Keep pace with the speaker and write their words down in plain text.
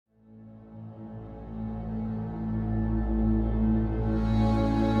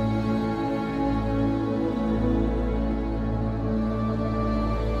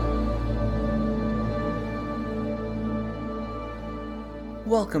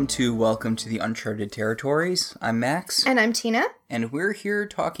Welcome to the Uncharted Territories. I'm Max. And I'm Tina. And we're here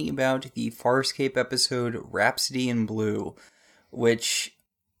talking about the Farscape episode Rhapsody in Blue, which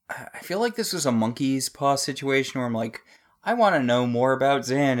I feel like this was a monkey's paw situation where I'm like, I want to know more about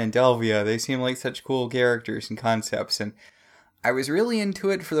Zan and Delvia. They seem like such cool characters and concepts. And I was really into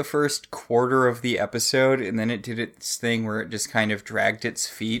it for the first quarter of the episode, and then it did its thing where it just kind of dragged its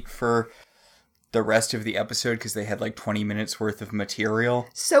feet for the rest of the episode because they had like 20 minutes worth of material.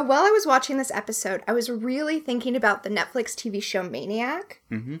 So while I was watching this episode, I was really thinking about the Netflix TV show Maniac,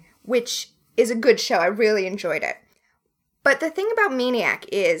 which is a good show. I really enjoyed it. But the thing about Maniac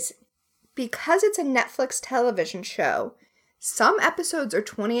is, because it's a Netflix television show, some episodes are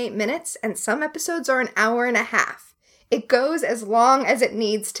 28 minutes and some episodes are an hour and a half. It goes as long as it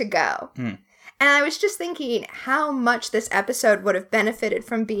needs to go. And I was just thinking how much this episode would have benefited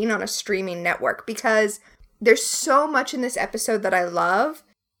from being on a streaming network, because there's so much in this episode that I love.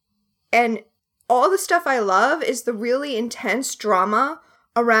 And all the stuff I love is the really intense drama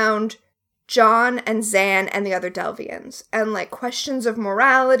around John and Zan and the other Delvians, and like questions of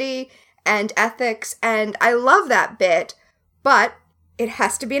morality and ethics. And I love that bit, but it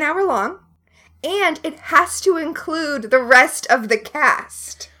has to be an hour long and it has to include the rest of the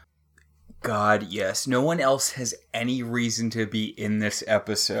cast. God, yes. No one else has any reason to be in this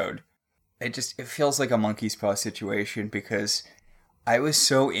episode. It feels like a monkey's paw situation because I was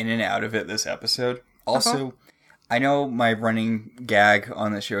so in and out of it this episode. Also, I know my running gag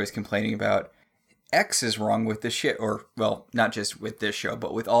on the show is complaining about X is wrong with the ship, or, well, not just with this show,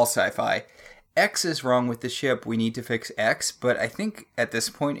 but with all sci-fi. X is wrong with the ship, we need to fix X, but I think at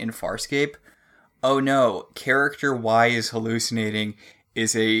this point in Farscape, oh no, character Y is hallucinating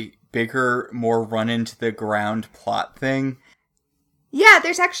is a bigger, more run-into-the-ground plot thing. Yeah,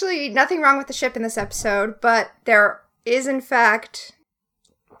 there's actually nothing wrong with the ship in this episode, but there is, in fact,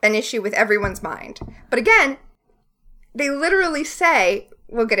 an issue with everyone's mind. But again, they literally say,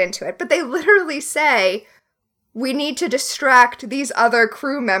 we'll get into it, but they literally say, we need to distract these other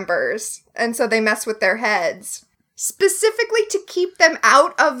crew members, and so they mess with their heads, specifically to keep them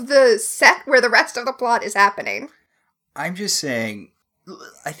out of the set where the rest of the plot is happening. I'm just saying,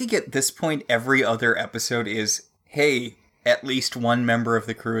 I think at this point, every other episode is, hey, at least one member of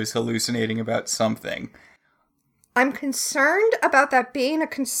the crew is hallucinating about something. I'm concerned about that being a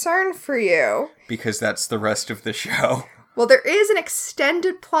concern for you. Because that's the rest of the show. Well, there is an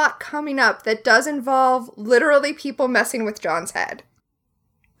extended plot coming up that does involve literally people messing with John's head.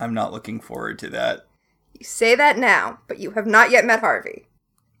 I'm not looking forward to that. You say that now, but you have not yet met Harvey.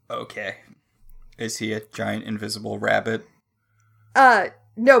 Okay. Is he a giant invisible rabbit?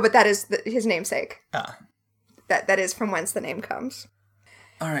 No, but that is his namesake. Ah. That is from whence the name comes.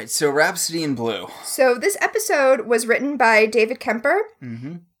 Alright, so Rhapsody in Blue. So this episode was written by David Kemper,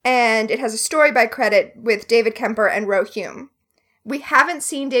 and it has a story by credit with David Kemper and Ro Hume. We haven't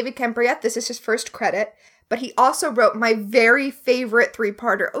seen David Kemper yet, this is his first credit, but he also wrote my very favorite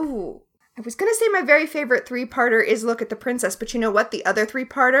three-parter. Ooh, I was gonna say my very favorite three-parter is Look at the Princess, but you know what? The other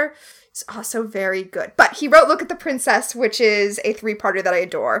three-parter is also very good. But he wrote Look at the Princess, which is a three-parter that I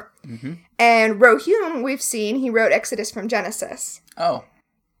adore. And Ro Hume, we've seen, he wrote Exodus from Genesis. Oh,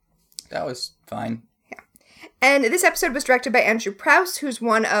 that was fine. Yeah. And this episode was directed by Andrew Prouse, who's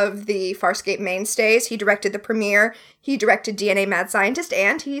one of the Farscape mainstays. He directed the premiere, he directed DNA Mad Scientist,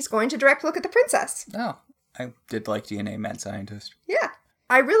 and he's going to direct Look at the Princess. Oh, I did like DNA Mad Scientist. Yeah.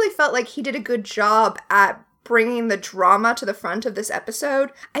 I really felt like he did a good job at bringing the drama to the front of this episode.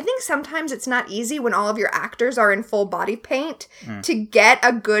 I think sometimes it's not easy when all of your actors are in full body paint to get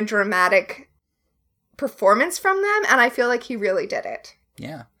a good dramatic performance from them, and I feel like he really did it.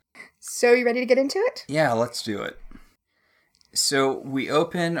 Yeah. So, you ready to get into it? Yeah, let's do it. So, we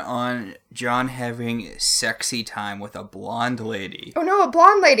open on John having sexy time with a blonde lady. Oh no, a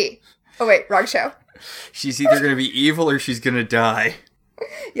blonde lady! Oh wait, wrong show. She's either going to be evil or she's going to die.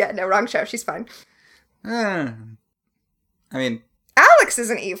 Yeah, no, wrong show. She's fine. I mean, Alex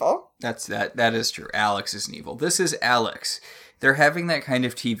isn't evil. That is true. Alex isn't evil. This is Alex. They're having that kind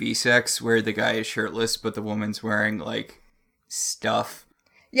of TV sex where the guy is shirtless, but the woman's wearing, like, stuff.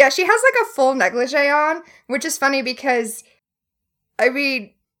 Yeah, she has, like, a full negligee on, which is funny because, I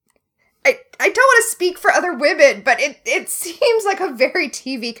mean, I don't want to speak for other women, but it seems like a very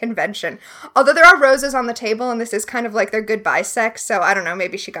TV convention. Although there are roses on the table, and this is kind of like their goodbye sex, so I don't know,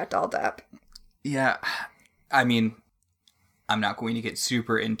 maybe she got dolled up. Yeah, I mean, I'm not going to get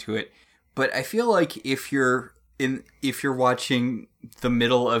super into it, but I feel like if you're watching the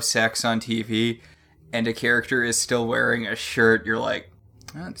middle of sex on TV, and a character is still wearing a shirt, you're like,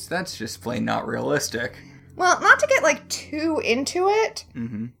 that's just plain not realistic. Well, not to get, like, too into it,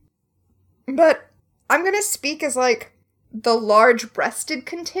 Mm-hmm. but I'm gonna speak as, like, the large-breasted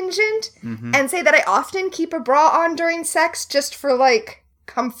contingent and say that I often keep a bra on during sex just for, like,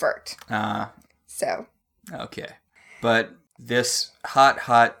 comfort. So. Okay. But this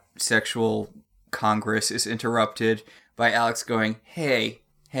hot sexual congress is interrupted by Alex going, hey,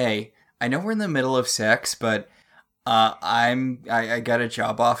 I know we're in the middle of sex, but I got a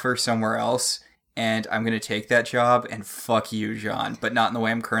job offer somewhere else, and I'm going to take that job and fuck you, John, but not in the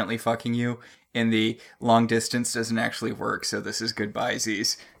way I'm currently fucking you. In the long distance doesn't actually work, so this is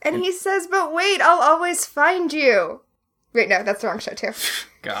goodbye-sies. And he says, but wait, I'll always find you. Wait, no, that's the wrong show, too.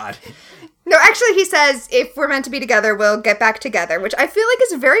 God. No, actually, he says, if we're meant to be together, we'll get back together, which I feel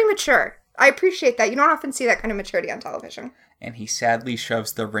like is very mature. I appreciate that. You don't often see that kind of maturity on television. And he sadly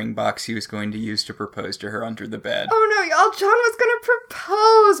shoves the ring box he was going to use to propose to her under the bed. Oh no, y'all, John was going to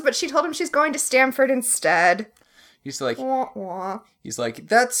propose, but she told him she's going to Stanford instead. He's like, Wah, wah. He's like,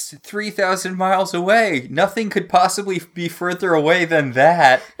 that's 3,000 miles away. Nothing could possibly be further away than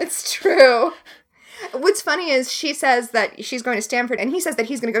that. It's true. What's funny is she says that she's going to Stanford, and he says that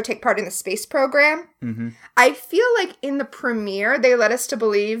he's going to go take part in the space program. Mm-hmm. I feel like in the premiere, they led us to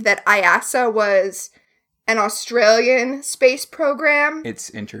believe that IASA was an Australian space program.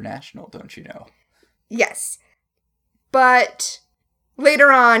 It's international, don't you know? Yes. But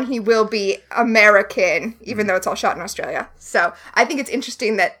later on, he will be American, even though it's all shot in Australia. So I think it's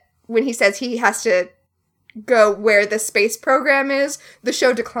interesting that when he says he has to go where the space program is, the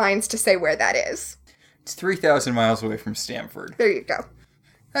show declines to say where that is. It's 3,000 miles away from Stanford. There you go.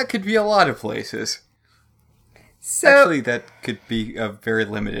 That could be a lot of places. So, actually, that could be a very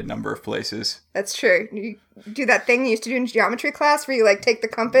limited number of places. That's true. You do that thing you used to do in geometry class where you, like, take the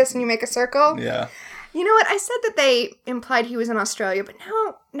compass and you make a circle? Yeah. You know what? I said that they implied he was in Australia, but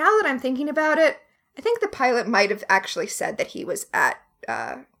now that I'm thinking about it, I think the pilot might have actually said that he was at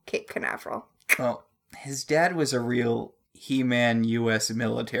Cape Canaveral. Well, his dad was a real He-Man U.S.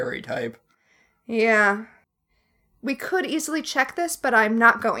 military type. Yeah. We could easily check this, but I'm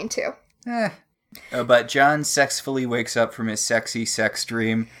not going to. But John sexfully wakes up from his sexy sex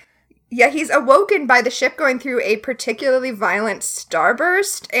dream. Yeah, he's awoken by the ship going through a particularly violent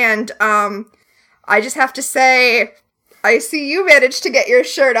starburst, and I just have to say, I see you managed to get your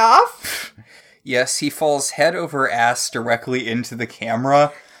shirt off. Yes, he falls head over ass directly into the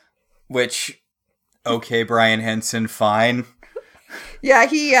camera, which, okay, Brian Henson, fine. Yeah,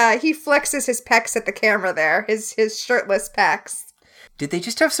 he flexes his pecs at the camera there, his shirtless pecs. Did they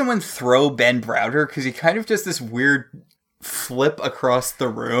just have someone throw Ben Browder? Because he kind of does this weird flip across the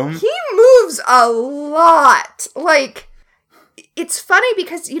room. He moves a lot. Like, it's funny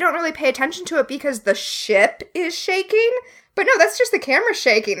because you don't really pay attention to it because the ship is shaking. But no, that's just the camera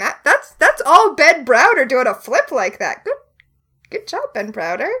shaking. That's all Ben Browder doing a flip like that. Good job, Ben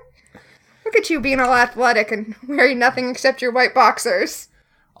Browder. Look at you being all athletic and wearing nothing except your white boxers.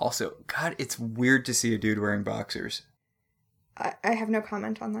 Also, God, it's weird to see a dude wearing boxers. I have no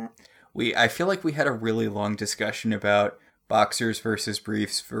comment on that. I feel like we had a really long discussion about boxers versus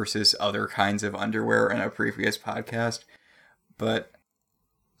briefs versus other kinds of underwear in a previous podcast. But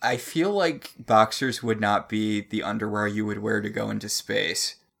I feel like boxers would not be the underwear you would wear to go into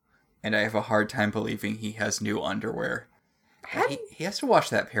space. And I have a hard time believing he has new underwear. He has to wash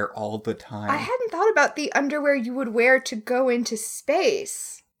that pair all the time. I hadn't thought about the underwear you would wear to go into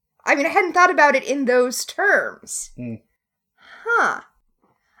space. I mean, I hadn't thought about it in those terms. Huh.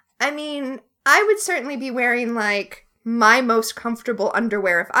 I mean, I would certainly be wearing, like, my most comfortable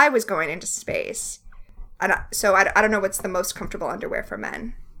underwear if I was going into space. I don't know what's the most comfortable underwear for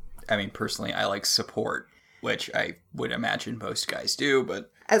men. I mean, personally, I like support, which I would imagine most guys do,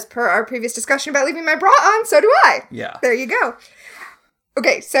 but... As per our previous discussion about leaving my bra on, so do I. Yeah. There you go.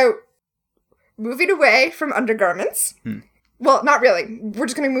 Okay, so, moving away from undergarments. Well, not really. We're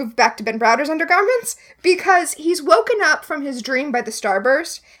just going to move back to Ben Browder's undergarments, because he's woken up from his dream by the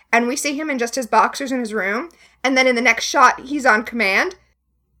starburst, and we see him in just his boxers in his room, and then in the next shot, he's on command.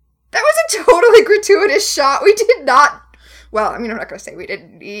 That was a totally gratuitous shot. We did not... Well, I mean, I'm not going to say we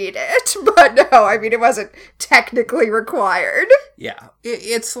didn't need it, but no, I mean, it wasn't technically required. Yeah,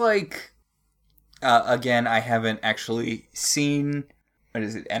 it's like, again, I haven't actually seen, what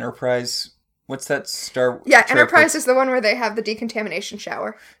is it, Enterprise? What's that Star... Yeah, Enterprise is the one where they have the decontamination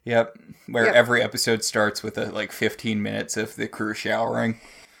shower. Yep, where every episode starts with, 15 minutes of the crew showering.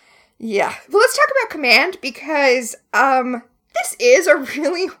 Yeah. Well, let's talk about Command, because, this is a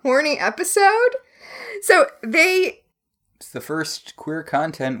really horny episode. So, It's the first queer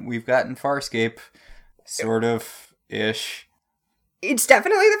content we've got in Farscape. Sort of, ish. It's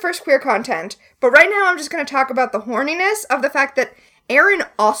definitely the first queer content, but right now I'm just going to talk about the horniness of the fact that Erin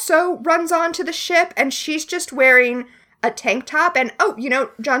also runs onto the ship, and she's just wearing a tank top, and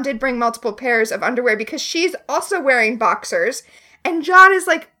John did bring multiple pairs of underwear because she's also wearing boxers, and John is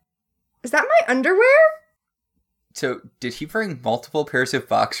like, is that my underwear? So, did he bring multiple pairs of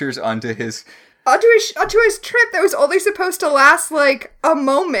boxers onto his trip that was only supposed to last, like, a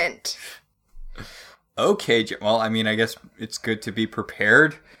moment? Okay, well, I mean, I guess it's good to be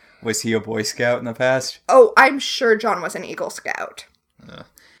prepared. Was he a Boy Scout in the past? Oh, I'm sure John was an Eagle Scout.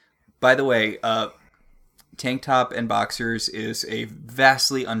 By the way, tank top and boxers is a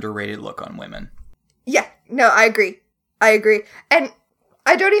vastly underrated look on women. Yeah, no, I agree. And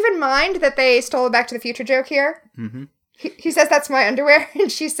I don't even mind that they stole a Back to the Future joke here. Mm-hmm. He says, that's my underwear,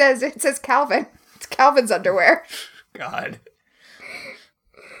 and she says, it says Calvin. It's Calvin's underwear. God.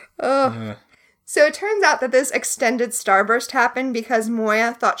 So it turns out that this extended starburst happened because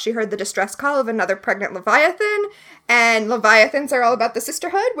Moya thought she heard the distress call of another pregnant Leviathan, and Leviathans are all about the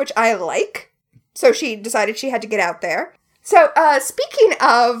sisterhood, which I like. So she decided she had to get out there. So, speaking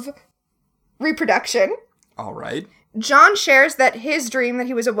of reproduction... All right. John shares that his dream that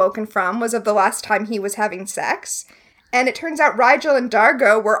he was awoken from was of the last time he was having sex, and it turns out Rygel and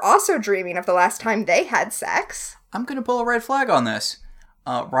Dargo were also dreaming of the last time they had sex. I'm gonna pull a red flag on this.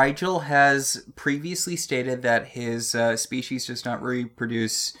 Rygel has previously stated that his species does not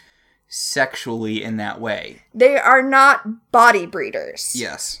reproduce sexually in that way. They are not body breeders.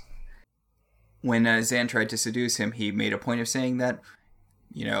 Yes. When Zan tried to seduce him, he made a point of saying that,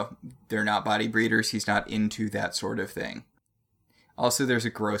 they're not body breeders. He's not into that sort of thing. Also, there's a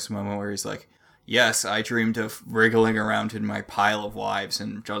gross moment where he's like, yes, I dreamed of wriggling around in my pile of wives,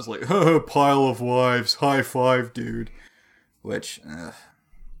 and John's like, pile of wives, high five, dude. Which,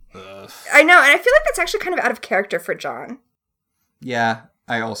 I know, and I feel like that's actually kind of out of character for John. Yeah,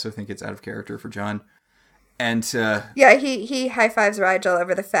 I also think it's out of character for John. And, yeah, he high-fives Rygel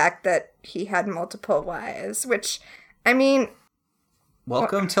over the fact that he had multiple wives, which, I mean...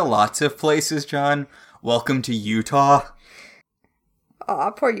 Welcome to lots of places, John. Welcome to Utah. Aw,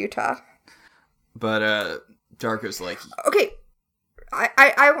 poor Utah. But, Dargo's like... Okay,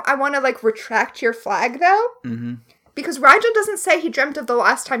 I want to, retract your flag, though. Mm-hmm. Because Rygel doesn't say he dreamt of the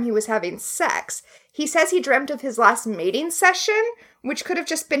last time he was having sex. He says he dreamt of his last mating session, which could have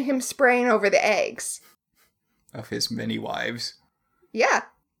just been him spraying over the eggs. Of his many wives? Yeah.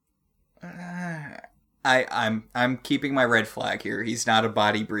 I'm keeping my red flag here. He's not a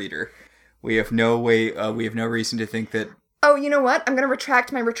body breeder. We have no reason to think that... Oh, you know what? I'm going to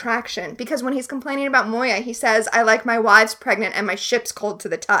retract my retraction. Because when he's complaining about Moya, he says, I like my wives pregnant and my ship's cold to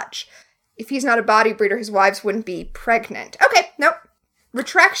the touch. If he's not a body breeder, his wives wouldn't be pregnant. Okay, nope.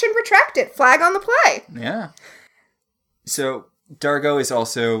 Retraction retracted. Flag on the play. Yeah. So, Dargo is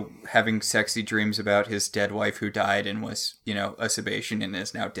also having sexy dreams about his dead wife who died and was, a Sebacean and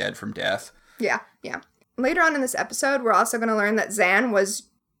is now dead from death. Yeah. Later on in this episode, we're also going to learn that Zan was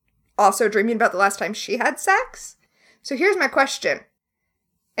also dreaming about the last time she had sex. So here's my question.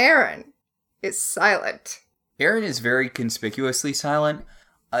 Erin is silent. Erin is very conspicuously silent.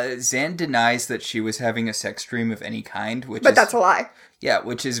 Zan denies that she was having a sex dream of any kind, But that's a lie. Yeah,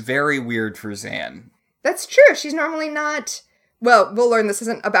 which is very weird for Zan. That's true. She's normally not... Well, we'll learn this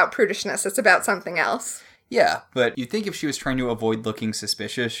isn't about prudishness. It's about something else. Yeah, but you'd think if she was trying to avoid looking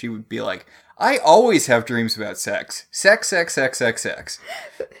suspicious, she would be like, I always have dreams about sex. Sex, sex, sex, sex, sex.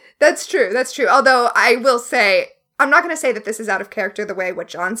 That's true. Although, I will say... I'm not going to say that this is out of character the way what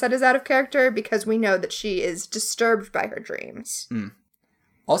John said is out of character, because we know that she is disturbed by her dreams. Mm.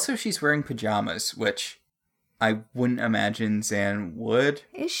 Also, she's wearing pajamas, which I wouldn't imagine Zan would.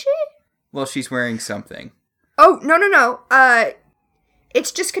 Is she? Well, she's wearing something. Oh, no.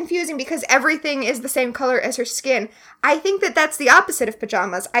 It's just confusing because everything is the same color as her skin. I think that that's the opposite of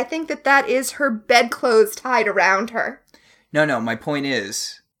pajamas. I think that that is her bedclothes tied around her. No, my point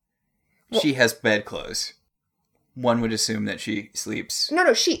is, she has bedclothes. One would assume that she sleeps...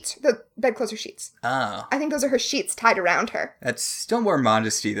 No, sheets. The bedclothes are sheets. Oh. I think those are her sheets tied around her. That's still more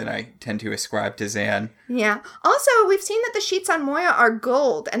modesty than I tend to ascribe to Zan. Yeah. Also, we've seen that the sheets on Moya are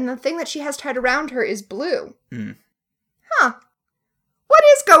gold, and the thing that she has tied around her is blue. Hmm. Huh. What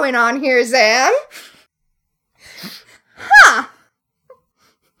is going on here, Zan? Huh.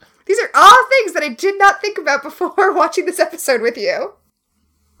 These are all things that I did not think about before watching this episode with you.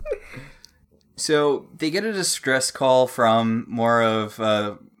 So, they get a distress call from more of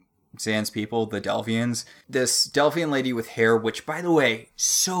Zan's people, the Delvians. This Delvian lady with hair, which, by the way,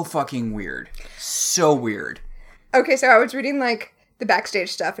 so fucking weird. So weird. Okay, so I was reading, the backstage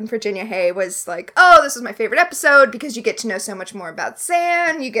stuff, and Virginia Hay was like, oh, this was my favorite episode because you get to know so much more about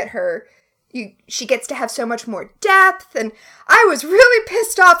Zan. She gets to have so much more depth, and I was really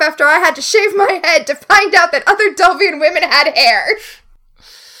pissed off after I had to shave my head to find out that other Delvian women had hair.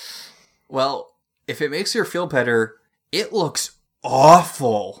 Well, if it makes her feel better, it looks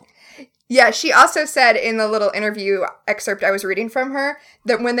awful. Yeah, she also said in the little interview excerpt I was reading from her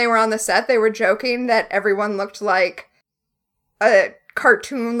that when they were on the set, they were joking that everyone looked like a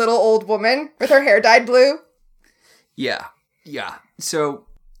cartoon little old woman with her hair dyed blue. Yeah. So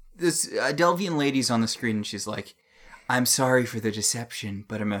this Delvian lady's on the screen and she's like, I'm sorry for the deception,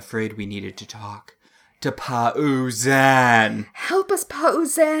 but I'm afraid we needed to talk to Pa-Uzan. Help us,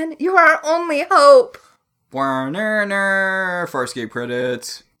 Pa-Uzan. You are our only hope. Farscape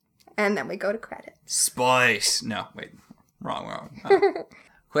credits. And then we go to credits. Spice. No, wait. Wrong.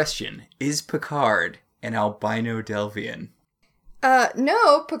 Question. Is Picard an albino Delvian?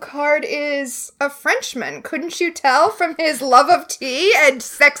 No, Picard is a Frenchman. Couldn't you tell from his love of tea and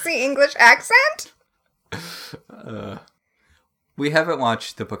sexy English accent? We haven't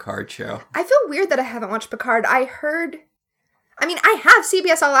watched the Picard show. I feel weird that I haven't watched Picard. I have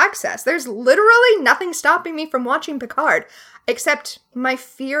CBS All Access. There's literally nothing stopping me from watching Picard, except my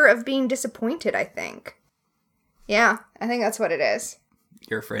fear of being disappointed, I think. Yeah, I think that's what it is.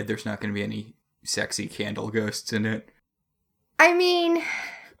 You're afraid there's not going to be any sexy candle ghosts in it? I mean,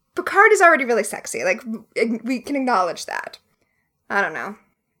 Picard is already really sexy. Like, we can acknowledge that. I don't know.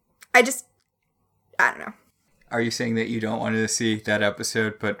 I don't know. Are you saying that you don't want to see that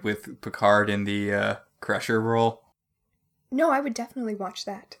episode, but with Picard in the Crusher role? No, I would definitely watch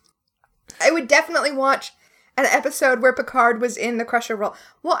that. I would definitely watch an episode where Picard was in the Crusher role.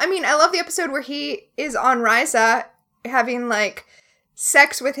 Well, I mean, I love the episode where he is on Risa having, like,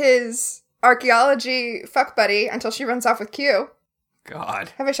 sex with his archaeology fuck buddy until she runs off with Q.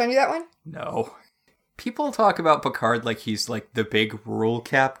 God. Have I shown you that one? No. People talk about Picard like he's, like, the big rule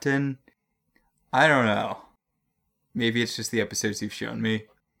captain. I don't know. Maybe it's just the episodes you've shown me.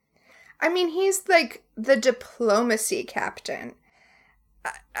 I mean, he's, like, the diplomacy captain.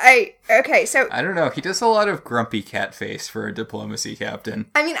 Okay, so... I don't know. He does a lot of grumpy cat face for a diplomacy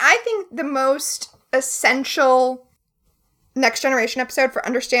captain. I mean, I think the most essential Next Generation episode for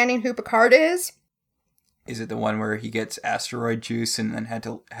understanding who Picard is... Is it the one where he gets asteroid juice and then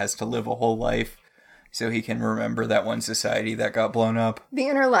has to live a whole life so he can remember that one society that got blown up? The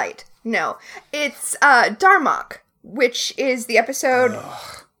Inner Light. No. It's Darmok, which is the episode...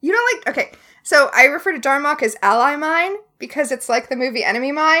 Ugh. You don't like... Okay, so I refer to Darmok as Ally Mine because it's like the movie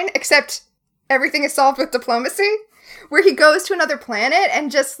Enemy Mine, except everything is solved with diplomacy, where he goes to another planet and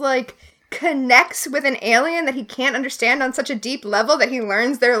just, like, connects with an alien that he can't understand on such a deep level that he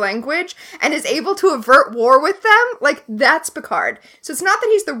learns their language and is able to avert war with them. Like, that's Picard. So it's not that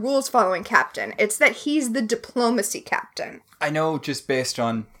he's the rules-following captain. It's that he's the diplomacy captain. I know, just based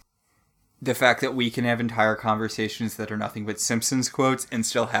on the fact that we can have entire conversations that are nothing but Simpsons quotes and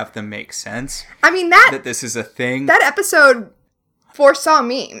still have them make sense. I mean, that this is a thing. That episode foresaw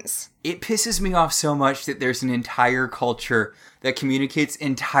memes. It pisses me off so much that there's an entire culture that communicates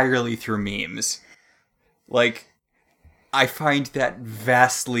entirely through memes. Like, I find that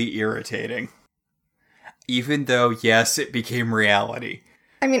vastly irritating. Even though, yes, it became reality.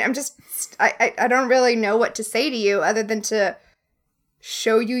 I mean, I don't really know what to say to you other than to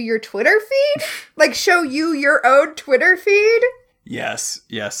show you your Twitter feed? Like, show you your own Twitter feed? Yes,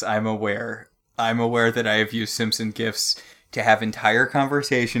 I'm aware. I'm aware that I have used Simpson GIFs to have entire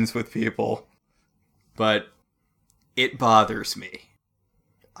conversations with people, but it bothers me.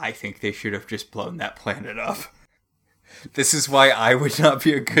 I think they should have just blown that planet up. This is why I would not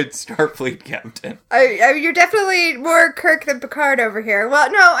be a good Starfleet captain. You're definitely more Kirk than Picard over here.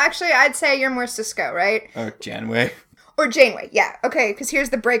 Well, no, actually, I'd say you're more Sisko, right? Oh, Janeway. Or Janeway, yeah. Okay, because here's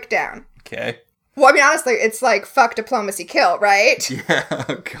the breakdown. Okay. Well, I mean, honestly, it's like, fuck, diplomacy, kill, right? Yeah,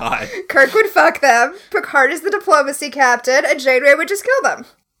 oh God. Kirk would fuck them, Picard is the diplomacy captain, and Janeway would just kill them.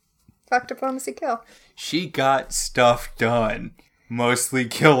 Fuck, diplomacy, kill. She got stuff done. Mostly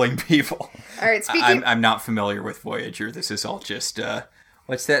killing people. Alright, speaking... I'm not familiar with Voyager. This is all just,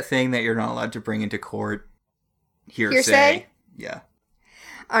 what's that thing that you're not allowed to bring into court? Hearsay? Yeah.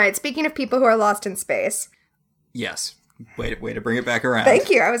 Alright, speaking of people who are lost in space. Yes. Way to bring it back around.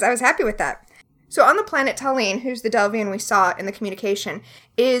 Thank you. I was happy with that. So on the planet, Talene, who's the Delvian we saw in the communication,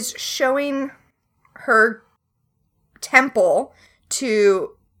 is showing her temple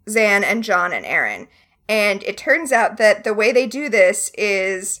to Zan and John and Aaron. And it turns out that the way they do this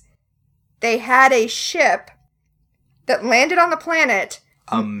is they had a ship that landed on the planet.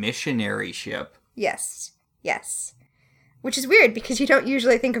 A missionary ship. Yes. Which is weird because you don't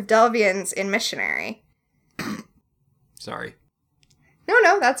usually think of Delvians in Missionary. Sorry.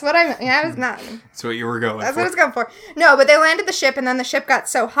 No, that's what I was not. That's what you were going That's for. what I was going for. No, but they landed the ship and then the ship got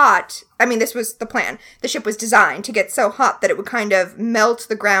so hot. I mean, this was the plan. The ship was designed to get so hot that it would kind of melt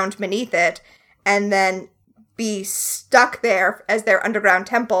the ground beneath it and then be stuck there as their underground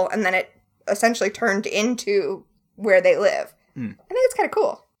temple, and then it essentially turned into where they live. I think it's kind of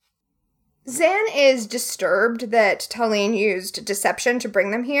cool. Zan is disturbed that Talene used deception to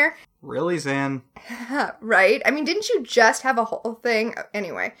bring them here. Really, Zan? Right? I mean, didn't you just have a whole thing?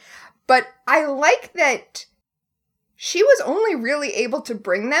 Anyway. But I like that she was only really able to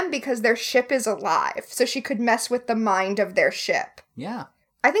bring them because their ship is alive, so she could mess with the mind of their ship. Yeah.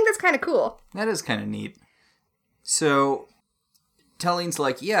 I think that's kind of cool. That is kind of neat. So, Talene's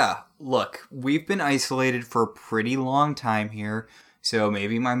like, yeah, look, we've been isolated for a pretty long time here, so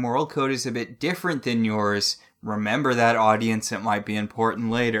maybe my moral code is a bit different than yours. Remember that, audience, it might be important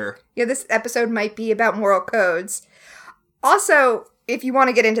later. Yeah, this episode might be about moral codes. Also, if you want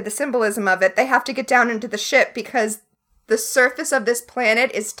to get into the symbolism of it, they have to get down into the ship because the surface of this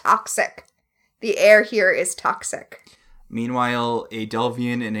planet is toxic. The air here is toxic. Meanwhile, a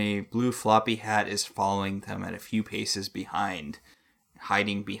Delvian in a blue floppy hat is following them at a few paces behind,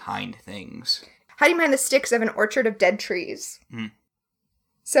 hiding behind things. Hiding behind the sticks of an orchard of dead trees.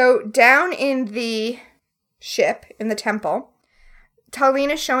 So, down in the ship, in the temple,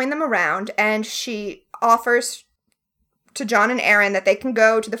 Talene is showing them around, and she offers to John and Aaron that they can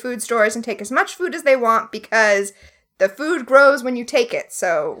go to the food stores and take as much food as they want because the food grows when you take it,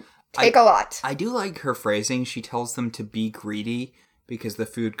 so take a lot. I do like her phrasing. She tells them to be greedy because the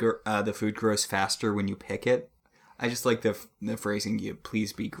food grows faster when you pick it. I just like the phrasing, you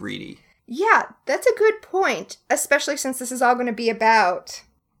please be greedy. Yeah, that's a good point, especially since this is all going to be about,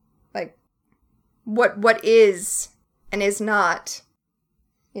 like, what is and is not,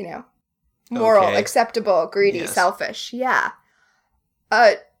 moral, acceptable, greedy, yes. selfish. Yeah.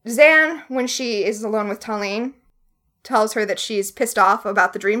 Zan, when she is alone with Talene, tells her that she's pissed off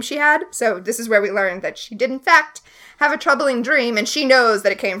about the dream she had. So this is where we learn that she did, in fact, have a troubling dream, and she knows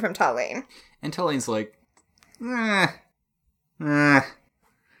that it came from Talene. And Talene's like,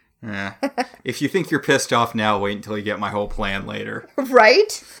 if you think you're pissed off now, wait until you get my whole plan later.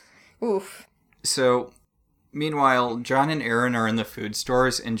 Right? Oof. So, meanwhile, John and Aaron are in the food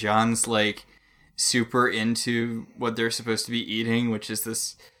stores, and John's, like, super into what they're supposed to be eating, which is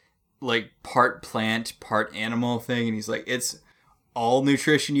this, like, part plant, part animal thing, and he's like, it's all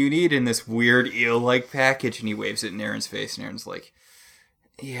nutrition you need in this weird eel-like package, and he waves it in Aaron's face, and Aaron's like,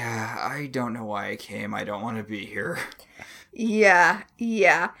 yeah, I don't know why I came, I don't want to be here. Yeah.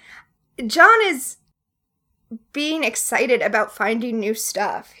 John is being excited about finding new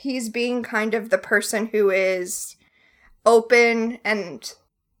stuff. He's being kind of the person who is open and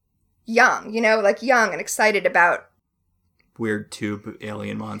young, young and excited about weird tube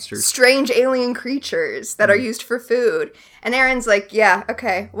alien monsters. Strange alien creatures that are used for food. And Aaron's like, yeah,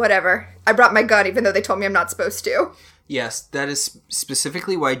 okay, whatever. I brought my gun even though they told me I'm not supposed to. Yes, that is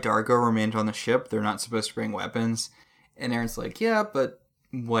specifically why Dargo remained on the ship. They're not supposed to bring weapons. And Aaron's like, yeah, but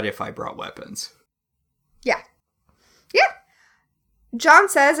what if I brought weapons? Yeah. John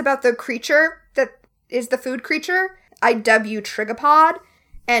says about the creature that is the food creature, IW Trigopod.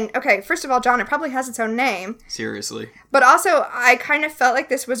 And, okay, first of all, John, it probably has its own name. Seriously. But also, I kind of felt like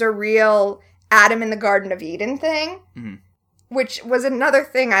this was a real Adam in the Garden of Eden thing. Mm-hmm. Which was another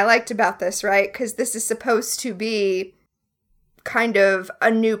thing I liked about this, right? Because this is supposed to be kind of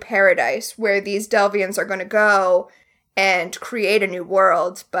a new paradise where these Delvians are going to go and create a new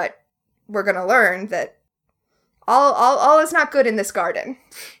world. But we're going to learn that all is not good in this garden.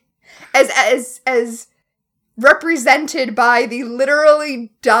 As represented by the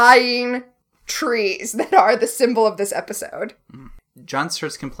literally dying trees that are the symbol of this episode. John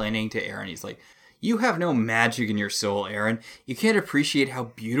starts complaining to Aaron. He's like, you have no magic in your soul, Aaron. You can't appreciate how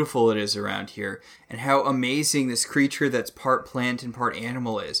beautiful it is around here and how amazing this creature that's part plant and part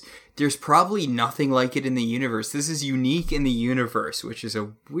animal is. There's probably nothing like it in the universe. This is unique in the universe, which is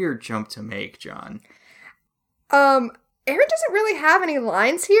a weird jump to make, John. Aaron doesn't really have any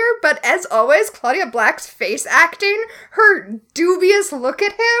lines here, but as always, Claudia Black's face acting, her dubious look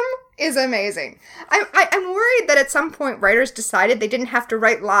at him, is amazing. I'm worried that at some point writers decided they didn't have to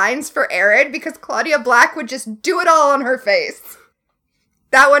write lines for Aaron because Claudia Black would just do it all on her face.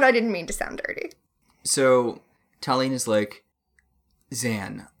 That one I didn't mean to sound dirty. So, Talene is like,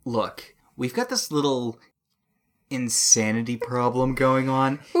 Zan, look, we've got this little insanity problem going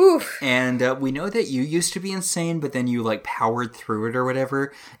on. Oof. And we know that you used to be insane, but then you, powered through it or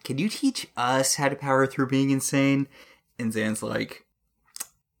whatever. Can you teach us how to power through being insane? And Zan's like,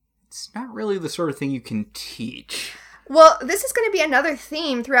 it's not really the sort of thing you can teach. Well, this is going to be another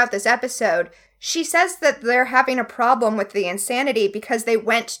theme throughout this episode. She says that they're having a problem with the insanity because they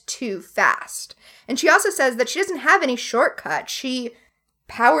went too fast. And she also says that she doesn't have any shortcut. She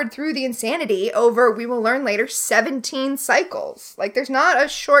powered through the insanity over, we will learn later, 17 cycles. Like, there's not a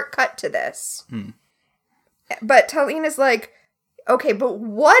shortcut to this. But Talene is like, okay, but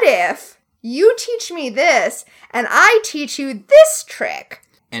what if you teach me this and I teach you this trick?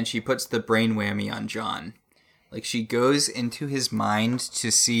 And she puts the brain whammy on John. Like, she goes into his mind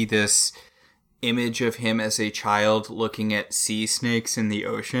to see this image of him as a child looking at sea snakes in the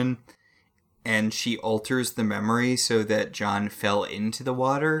ocean. And she alters the memory so that John fell into the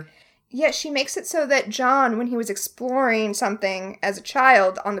water. Yeah, she makes it so that John, when he was exploring something as a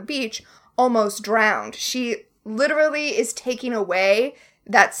child on the beach, almost drowned. She literally is taking away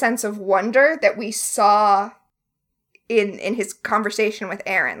that sense of wonder that we saw in his conversation with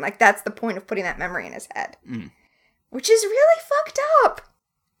Aaron. Like, that's the point of putting that memory in his head. Which is really fucked up.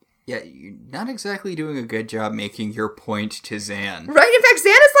 Yeah, you're not exactly doing a good job making your point to Zan. Right? In fact,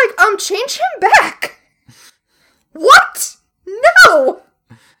 Zan is like, change him back. What? No!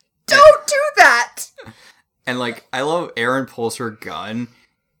 Don't do that! And, like, I love Aaron pulls her gun,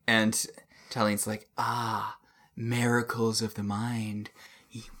 and Talene's like, miracles of the mind.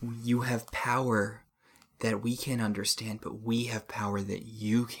 You have power that we can't understand, but we have power that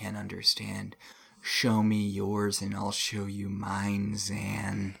you can't understand. Show me yours, and I'll show you mine,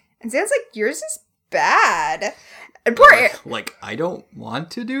 Zan. And Zan's like, yours is bad. And poor Aaron. Like, I don't want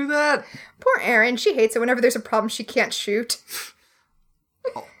to do that. Poor Aaron. She hates it whenever there's a problem she can't shoot.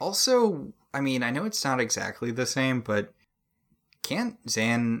 Also, I mean, I know it's not exactly the same, but can't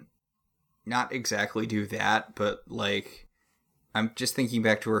Zan not exactly do that? But, like, I'm just thinking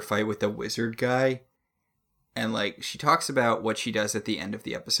back to her fight with the wizard guy. And, like, she talks about what she does at the end of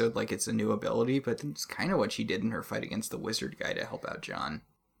the episode like it's a new ability, but it's kind of what she did in her fight against the wizard guy to help out John.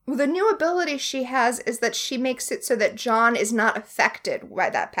 Well, the new ability she has is that she makes it so that John is not affected by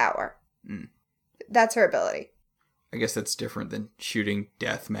that power. That's her ability. I guess that's different than shooting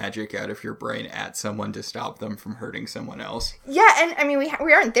death magic out of your brain at someone to stop them from hurting someone else. Yeah, and I mean,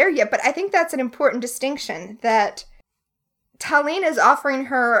 we aren't there yet, but I think that's an important distinction, that Talene is offering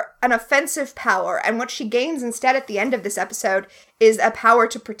her an offensive power, and what she gains instead at the end of this episode is a power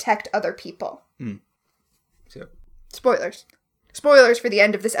to protect other people. So, spoilers. Spoilers for the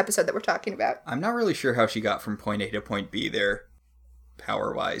end of this episode that we're talking about. I'm not really sure how she got from point A to point B there,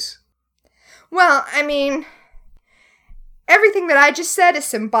 power-wise. Well, I mean, everything that I just said is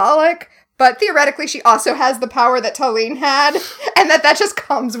symbolic, but theoretically she also has the power that Talene had, and that just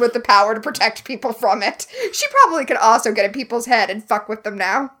comes with the power to protect people from it. She probably could also get in people's head and fuck with them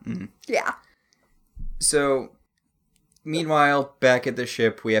now. Yeah. So, meanwhile, back at the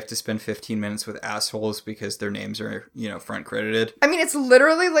ship, we have to spend 15 minutes with assholes because their names are, front credited. I mean, it's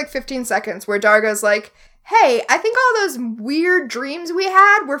literally like 15 seconds where Dargo's like, hey, I think all those weird dreams we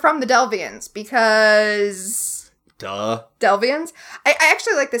had were from the Delvians because... Duh. Delvians? I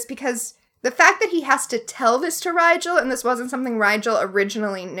actually like this because the fact that he has to tell this to Rygel, and this wasn't something Rygel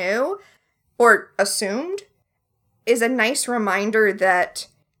originally knew or assumed, is a nice reminder that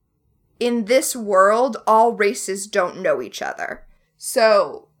in this world, all races don't know each other.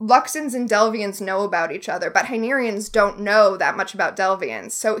 So, Luxans and Delvians know about each other, but Hynerians don't know that much about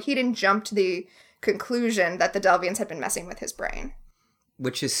Delvians. So he didn't jump to the conclusion that the Delvians had been messing with his brain.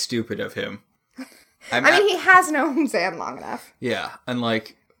 Which is stupid of him. I mean, he has known Zan long enough. Yeah, and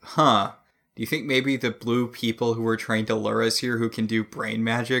like, do you think maybe the blue people who were trying to lure us here who can do brain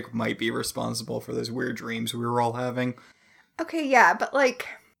magic might be responsible for those weird dreams we were all having? Okay, yeah, but like,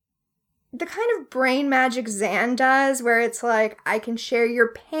 the kind of brain magic Zan does, where it's like, I can share your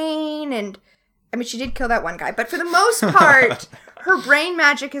pain, and, I mean, she did kill that one guy, but for the most part, her brain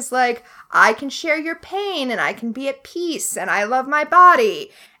magic is like, I can share your pain, and I can be at peace, and I love my body.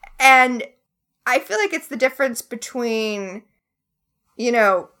 And I feel like it's the difference between,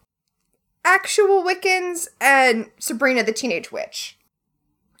 actual Wiccans and Sabrina the Teenage Witch.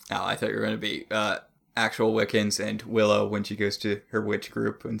 Oh, I thought you were going to be actual Wiccans and Willow when she goes to her witch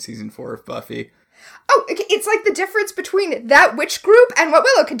group in season 4 of Buffy. Oh, it's like the difference between that witch group and what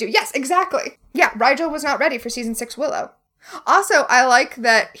Willow can do. Yes, exactly. Yeah, Rygel was not ready for season 6 Willow. Also, I like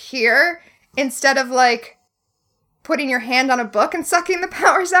that here, instead of like putting your hand on a book and sucking the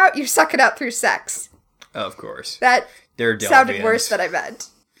powers out, you suck it out through sex. Of course. That They're sounded worse than I meant.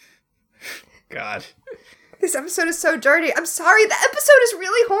 God. This episode is so dirty. I'm sorry, the episode is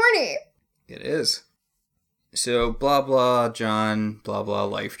really horny. It is. So, blah, blah, John, blah, blah,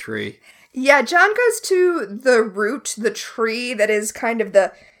 life tree. Yeah, John goes to the root, the tree that is kind of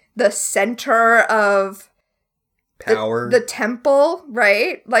the center of Power. the temple,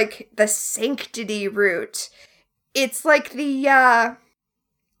 right? Like the sanctity root. It's like the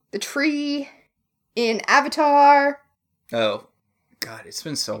tree in Avatar. Oh, God, it's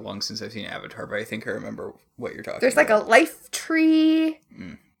been so long since I've seen Avatar, but I think I remember what you're talking There's about. like a life tree.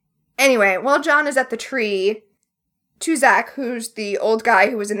 Anyway, while John is at the tree, Tuzak, who's the old guy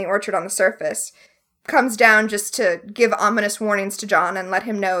who was in the orchard on the surface, comes down just to give ominous warnings to John and let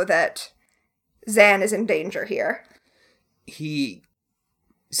him know that Zan is in danger here. He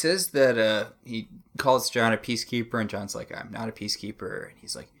says that he calls John a peacekeeper, and John's like, I'm not a peacekeeper. And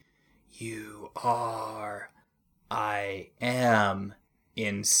he's like, you are... I am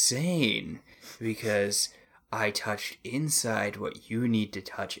insane because I touched inside what you need to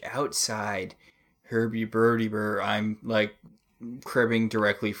touch outside. Herbie birdie burr. I'm like cribbing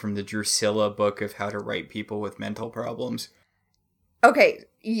directly from the Drusilla book of how to write people with mental problems. Okay,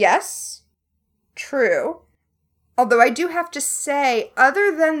 yes, true. Although I do have to say,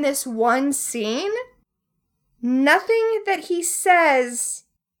 other than this one scene, nothing that he says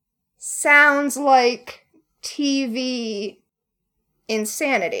sounds like TV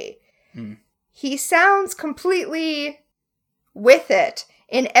insanity. He sounds completely with it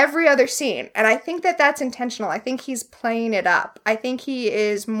in every other scene, and I think that that's intentional. I think he's playing it up. I think he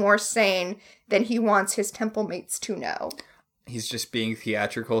is more sane than he wants his temple mates to know. He's just being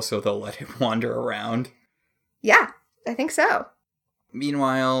theatrical so they'll let him wander around. Yeah, I think so.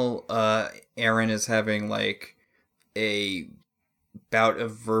 Meanwhile, Aaron is having like a bout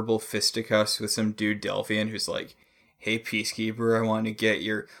of verbal fisticuffs with some dude Delvian who's like, hey, peacekeeper, I want to get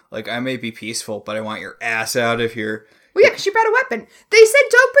your... Like, I may be peaceful, but I want your ass out of here. Well, yeah, because she brought a weapon. They said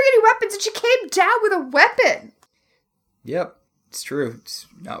don't bring any weapons, and she came down with a weapon. Yep, it's true. It's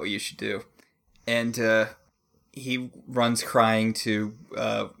not what you should do. And he runs crying to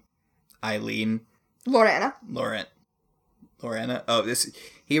Eileen. Lorana. Lorana? Oh,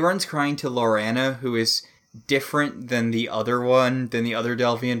 he runs crying to Lorana, who is different than the other one, than the other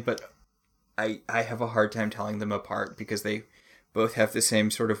Delvian, but I have a hard time telling them apart because they both have the same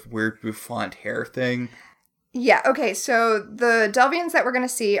sort of weird bouffant hair thing. Yeah, okay, so the Delvians that we're going to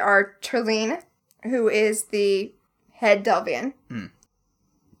see are Turline, who is the head Delvian.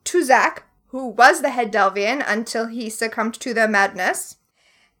 Tuzak, who was the head Delvian until he succumbed to the madness.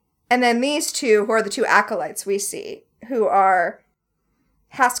 And then these two, who are the two acolytes we see, who are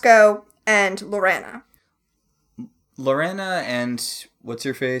Hasko and Lorana. Lorana and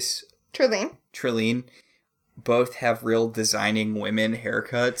what's-her-face? Trilene both have real designing women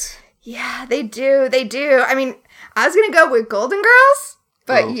haircuts. Yeah, they do. I mean, I was going to go with Golden Girls,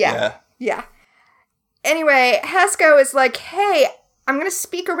 but yeah. Anyway, Hasko is like, hey, I'm going to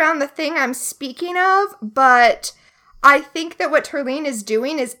speak around the thing I'm speaking of, but I think that what Turline is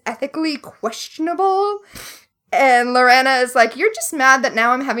doing is ethically questionable. And Lorana is like, you're just mad that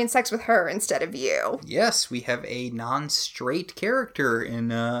now I'm having sex with her instead of you. Yes, we have a non-straight character in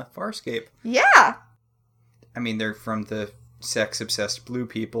Farscape. Yeah. I mean, they're from the sex-obsessed blue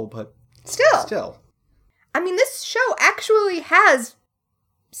people, but Still. I mean, this show actually has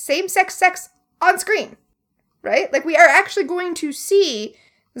same-sex sex on screen, right? Like, we are actually going to see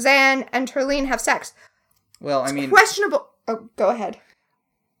Zan and Turline have sex. Well, I mean... questionable... Oh, go ahead.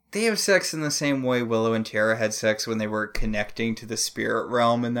 They have sex in the same way Willow and Tara had sex when they were connecting to the spirit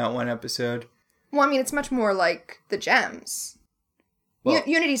realm in that one episode. Well, I mean, it's much more like the gems. Well,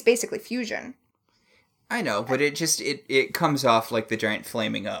 Unity's basically fusion. I know, but it comes off like the giant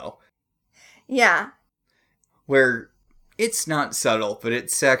flaming O. Yeah. Where it's not subtle, but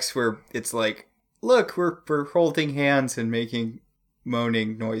it's sex where it's like, look, we're holding hands and making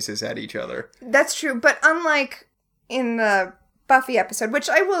moaning noises at each other. That's true, but unlike in the Buffy episode, which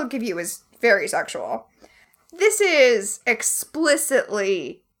I will give you is very sexual, this is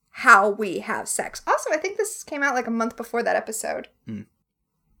explicitly how we have sex. Also, I think this came out like a month before that episode.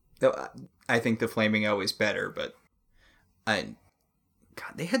 Though I think the flaming O is better, but God,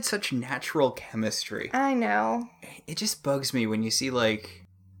 they had such natural chemistry. I know. It just bugs me when you see later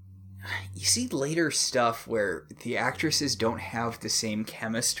stuff where the actresses don't have the same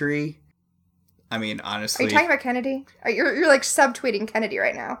chemistry. I mean, honestly... Are you talking about Kennedy? You're like subtweeting Kennedy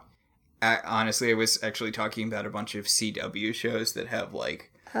right now. Honestly, I was actually talking about a bunch of CW shows that have,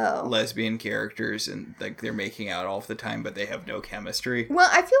 lesbian characters and, they're making out all the time, but they have no chemistry. Well,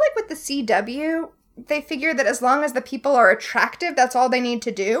 I feel like with the CW, they figure that as long as the people are attractive, that's all they need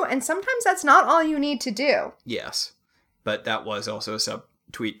to do, and sometimes that's not all you need to do. Yes. But that was also a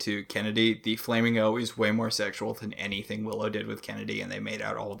tweet to Kennedy, the Flaming O is way more sexual than anything Willow did with Kennedy, and they made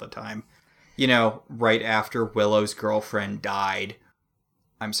out all the time. You know, right after Willow's girlfriend died.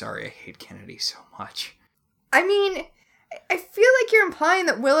 I'm sorry, I hate Kennedy so much. I mean, I feel like you're implying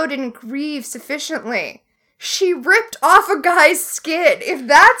that Willow didn't grieve sufficiently. She ripped off a guy's skin. If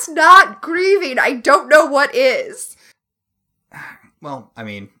that's not grieving, I don't know what is. Well, I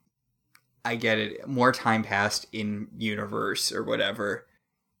mean, I get it. More time passed in universe or whatever.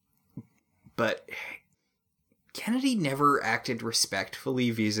 But Kennedy never acted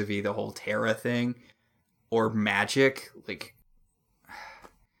respectfully vis-a-vis the whole Terra thing. Or magic. Like,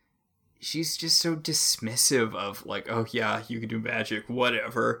 she's just so dismissive of, like, oh yeah, you can do magic,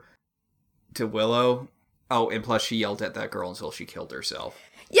 whatever. To Willow. Oh, and plus she yelled at that girl until she killed herself.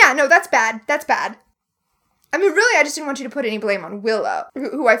 Yeah, no, that's bad. That's bad. I mean, really, I just didn't want you to put any blame on Willow,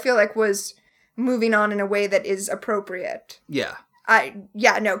 who I feel like was moving on in a way that is appropriate. Yeah.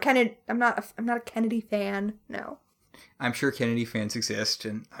 No, Kennedy, I'm not a Kennedy fan, no. I'm sure Kennedy fans exist,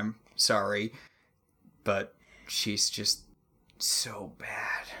 and I'm sorry, but she's just so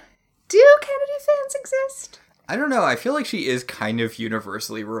bad. Do Kennedy fans exist? I don't know, I feel like she is kind of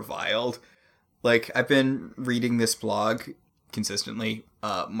universally reviled. Like, I've been reading this blog consistently,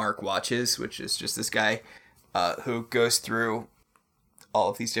 Mark Watches, which is just this guy who goes through all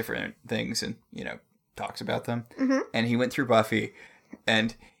of these different things and, you know, talks about them. Mm-hmm. And he went through Buffy,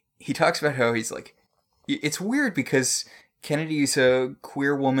 and he talks about how he's like, it's weird because Kennedy's a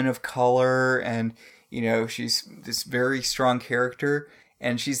queer woman of color, and, you know, she's this very strong character,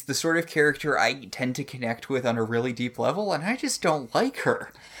 and she's the sort of character I tend to connect with on a really deep level, and I just don't like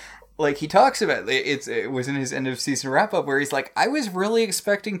her. Like, he talks about it was in his end of season wrap up where he's like, I was really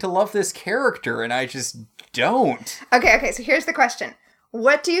expecting to love this character, and I just don't. Okay, so here's the question.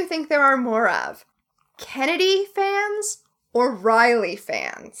 What do you think there are more of? Kennedy fans or Riley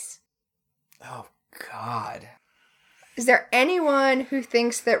fans? Oh, God. Is there anyone who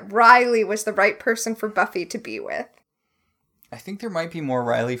thinks that Riley was the right person for Buffy to be with? I think there might be more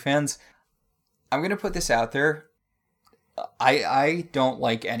Riley fans. I'm going to put this out there. I don't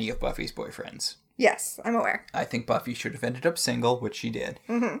like any of Buffy's boyfriends. Yes, I'm aware. I think Buffy should have ended up single, which she did.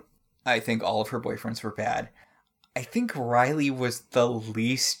 Mm-hmm. I think all of her boyfriends were bad. I think Riley was the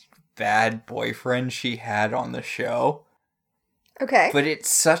least bad boyfriend she had on the show. Okay. But it's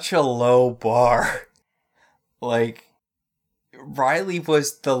such a low bar. Like, Riley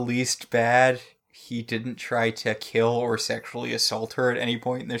was the least bad. He didn't try to kill or sexually assault her at any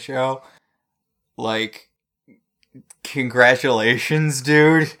point in the show. Like, congratulations,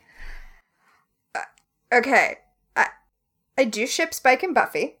 dude. Okay. I do ship Spike and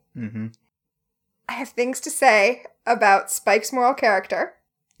Buffy. Mm-hmm. I have things to say about Spike's moral character.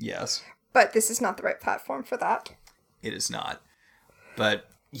 Yes. But this is not the right platform for that. It is not. But,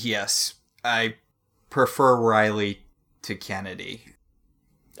 yes, I prefer Riley to Kennedy.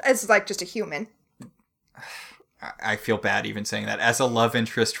 As, like, just a human. I feel bad even saying that. As a love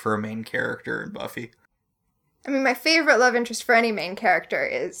interest for a main character in Buffy. I mean, my favorite love interest for any main character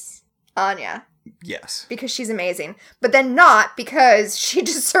is Anya. Yes. Because she's amazing. But then not because she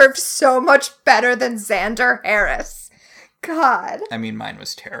deserved so much better than Xander Harris. God. I mean, mine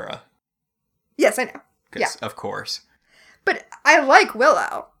was Tara. Yes, I know. Yeah. Of course. But I like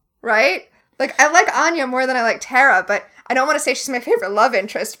Willow, right? Like, I like Anya more than I like Tara, but I don't want to say she's my favorite love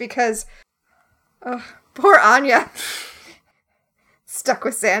interest because... Oh, poor Anya. Stuck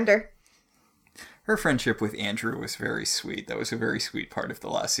with Xander. Her friendship with Andrew was very sweet. That was a very sweet part of the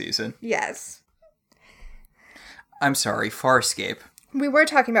last season. Yes. I'm sorry, Farscape. We were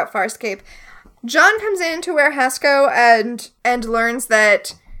talking about Farscape. John comes into where Hasco and learns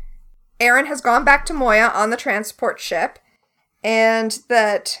that Aaron has gone back to Moya on the transport ship, and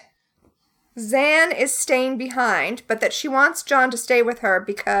that Zan is staying behind, but that she wants John to stay with her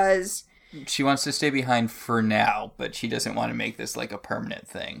because... She wants to stay behind for now, but she doesn't want to make this like a permanent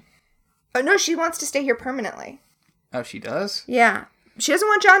thing. Oh, no, she wants to stay here permanently. Oh, she does? Yeah. She doesn't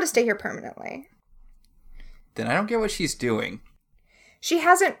want John to stay here permanently. Then I don't get what she's doing. She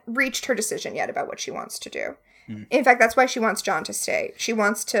hasn't reached her decision yet about what she wants to do. In fact, that's why she wants John to stay. She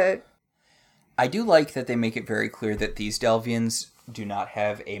wants to... I do like that they make it very clear that these Delvians do not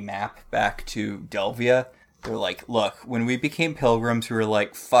have a map back to Delvia. They're like, look, when we became pilgrims, we were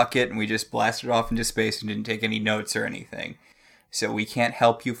like, fuck it, and we just blasted off into space and didn't take any notes or anything. So we can't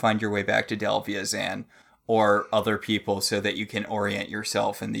help you find your way back to Delvia, Zan, or other people so that you can orient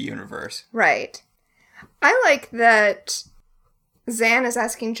yourself in the universe. Right. I like that Zan is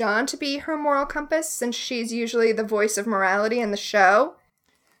asking John to be her moral compass, since she's usually the voice of morality in the show.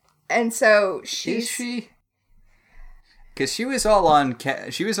 And so she's... Is she? Because she was all on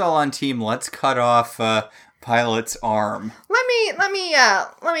team. Let's cut off Pilot's arm. Let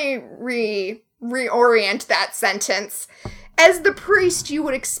me reorient that sentence. As the priest, you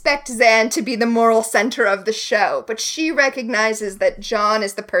would expect Zan to be the moral center of the show, but she recognizes that John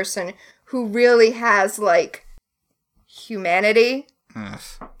is the person who really has, like, humanity.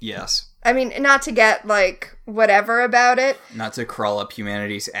 Yes. I mean, not to get, like, whatever about it. Not to crawl up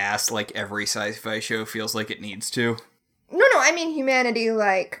humanity's ass like every sci-fi show feels like it needs to. No, I mean humanity,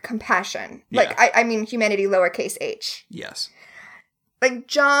 like, compassion. Yeah. Like, I mean humanity lowercase h. Yes. Like,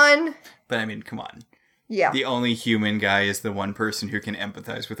 John... But I mean, come on. Yeah. The only human guy is the one person who can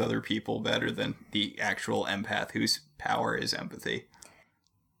empathize with other people better than the actual empath whose power is empathy.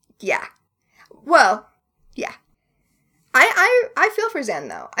 Yeah. Well, yeah. I feel for Zan,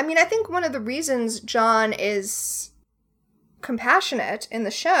 though. I mean, I think one of the reasons John is compassionate in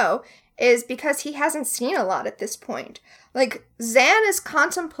the show is because he hasn't seen a lot at this point. Like, Zan is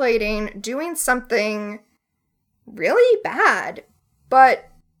contemplating doing something really bad, but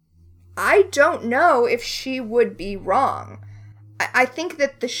I don't know if she would be wrong. I think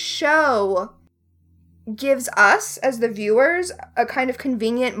that the show gives us, as the viewers, a kind of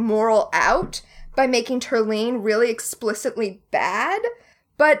convenient moral out by making Turlene really explicitly bad,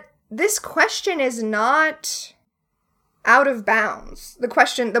 but this question is not out of bounds.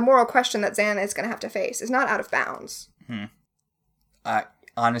 The moral question that Zan is going to have to face is not out of bounds.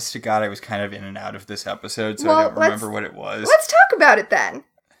 Honest to God, I was kind of in and out of this episode, so I don't remember what it was. Let's talk about it then.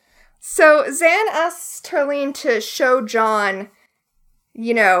 So Zan asks Turlene to show John,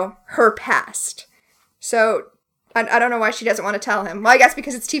 her past. So I don't know why she doesn't want to tell him. Well, I guess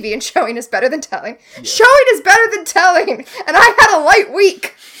because it's TV and showing is better than telling. Yeah. Showing is better than telling! And I had a light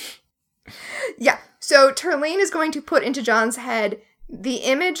week! Yeah, so Turlene is going to put into John's head the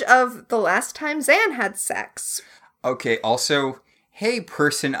image of the last time Zan had sex. Okay, also, hey,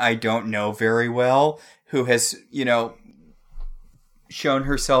 person I don't know very well, who has, shown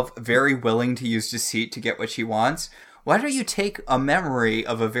herself very willing to use deceit to get what she wants. Why don't you take a memory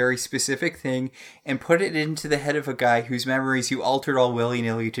of a very specific thing and put it into the head of a guy whose memories you altered all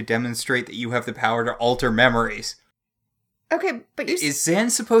willy-nilly to demonstrate that you have the power to alter memories? Okay, but Is Zan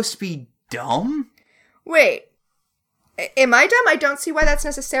supposed to be dumb? Wait. Am I dumb? I don't see why that's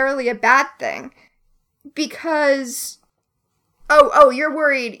necessarily a bad thing. Because... Oh, you're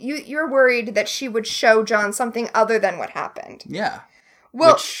worried. You're worried that she would show John something other than what happened. Yeah.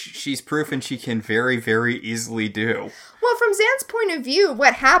 Well, which she's proven she can very, very easily do. Well, from Zan's point of view,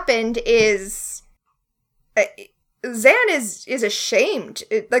 what happened is Zan is ashamed.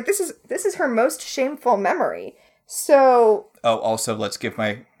 This is her most shameful memory. So. Oh, also, let's give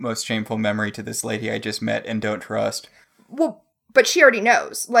my most shameful memory to this lady I just met and don't trust. Well, but she already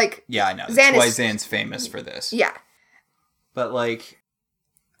knows. Yeah, I know. That's why Zan's famous for this. Yeah. But,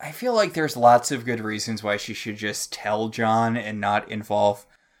 I feel like there's lots of good reasons why she should just tell John and not involve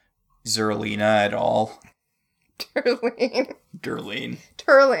Zerlina at all. Turlene.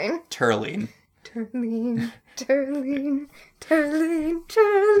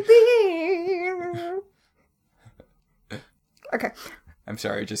 Okay. I'm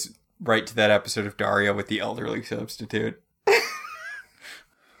sorry, just right to that episode of Daria with the elderly substitute.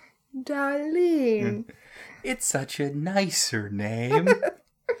 Darlene. It's such a nicer name.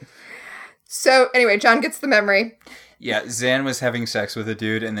 So, anyway, John gets the memory. Yeah, Zan was having sex with a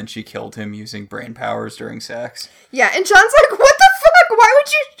dude, and then she killed him using brain powers during sex. Yeah, and John's like, what the fuck? Why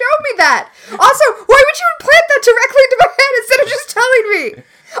would you show me that? Also, why would you implant that directly into my head instead of just telling me?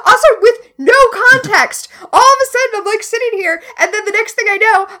 Also, with no context. All of a sudden, I'm, sitting here, and then the next thing I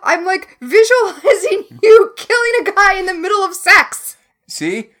know, I'm, visualizing you killing a guy in the middle of sex.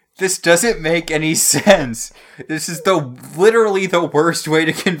 See? This doesn't make any sense. This is literally the worst way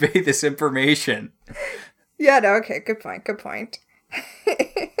to convey this information. Yeah, no, okay, good point.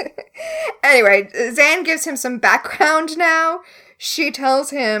 Anyway, Zan gives him some background now. She tells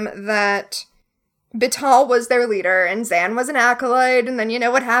him that Bital was their leader, and Zan was an acolyte, and then you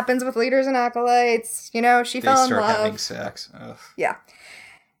know what happens with leaders and acolytes. She fell in love. They start having sex. Ugh. Yeah.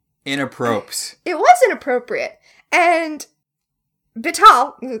 Inappropriate. It was inappropriate. And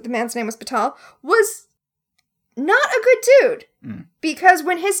Bital, the man's name was Bital, was not a good dude. Because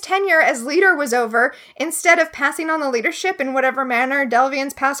when his tenure as leader was over, instead of passing on the leadership in whatever manner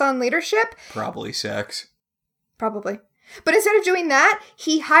Delvians pass on leadership... Probably sex. Probably. But instead of doing that,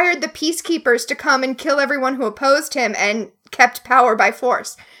 he hired the peacekeepers to come and kill everyone who opposed him and kept power by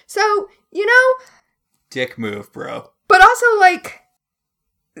force. So, dick move, bro. But also,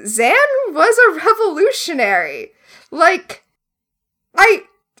 Zan was a revolutionary. I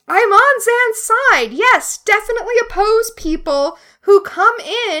I'm on Zan's side. Yes, definitely oppose people who come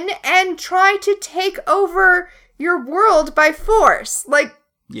in and try to take over your world by force. Like,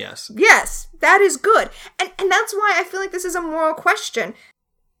 yes, that is good. And that's why I feel like this is a moral question.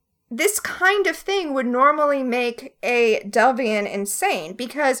 This kind of thing would normally make a Delvian insane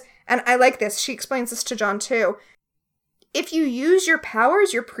because, and I like this, she explains this to John too, if you use your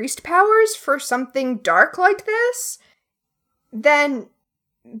powers, your priest powers, for something dark like this, then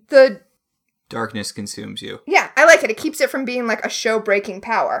the darkness consumes you. Yeah, I like it. It keeps it from being like a show-breaking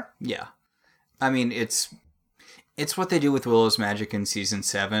power. Yeah. I mean, it's what they do with Willow's magic in season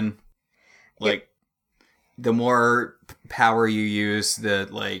 7. Like, the more power you use,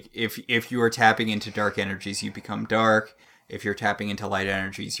 if you are tapping into dark energies, you become dark. If you're tapping into light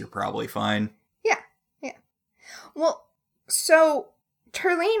energies, you're probably fine. Yeah. Well, so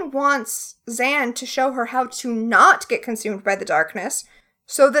Turlene wants Zan to show her how to not get consumed by the darkness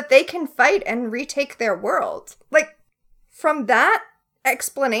so that they can fight and retake their world. Like, from that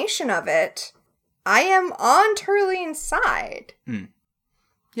explanation of it, I am on Turlene's side.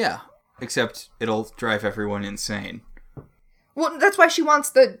 Yeah, except it'll drive everyone insane. Well, that's why she wants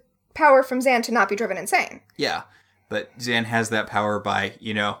the power from Zan to not be driven insane. Yeah, but Zan has that power by,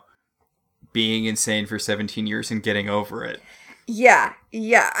 being insane for 17 years and getting over it. Yeah.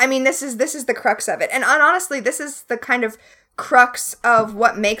 I mean, this is the crux of it. And honestly, this is the kind of crux of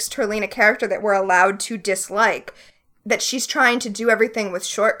what makes Turlene a character that we're allowed to dislike. That she's trying to do everything with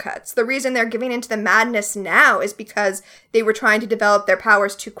shortcuts. The reason they're giving into the madness now is because they were trying to develop their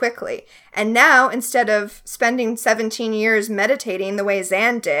powers too quickly. And now, instead of spending 17 years meditating the way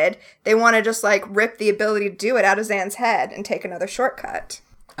Zan did, they want to just, rip the ability to do it out of Zan's head and take another shortcut.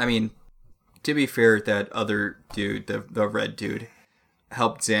 I mean, to be fair, that other dude, the red dude,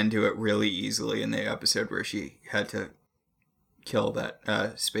 helped Zan do it really easily in the episode where she had to kill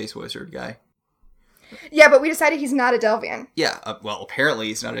that space wizard guy. Yeah, but we decided he's not a Delvian. Yeah, well, apparently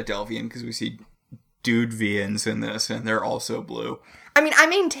he's not a Delvian because we see Dudevians in this, and they're also blue. I mean, I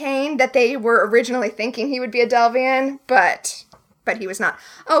maintain that they were originally thinking he would be a Delvian, but he was not.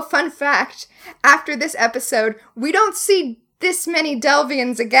 Oh, fun fact. After this episode, we don't see this many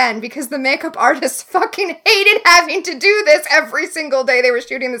Delvians again because the makeup artists fucking hated having to do this every single day they were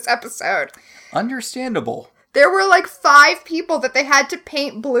shooting this episode. Understandable. There were 5 people that they had to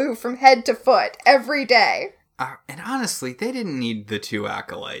paint blue from head to foot every day. And honestly, they didn't need the 2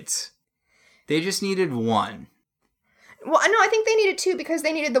 acolytes. They just needed 1. Well, no, I think they needed 2 because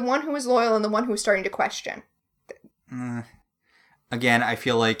they needed the one who was loyal and the one who was starting to question. Again, I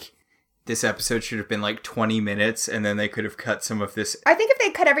feel like this episode should have been 20 minutes and then they could have cut some of this. I think if they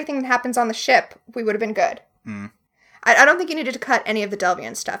cut everything that happens on the ship, we would have been good. I don't think you needed to cut any of the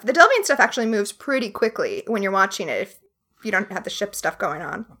Delvian stuff. The Delvian stuff actually moves pretty quickly when you're watching it if you don't have the ship stuff going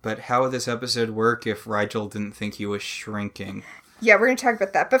on. But how would this episode work if Rigel didn't think he was shrinking? Yeah, we're going to talk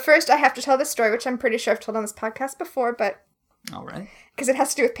about that. But first, I have to tell this story, which I'm pretty sure I've told on this podcast before, but... All right. Because it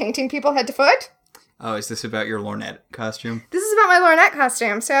has to do with painting people head to foot. Oh, is this about your Lornette costume? This is about my Lornette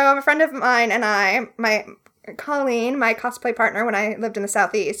costume. So a friend of mine and I, Colleen, my cosplay partner when I lived in the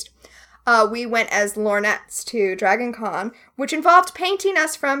Southeast... we went as Lornettes to Dragon Con, which involved painting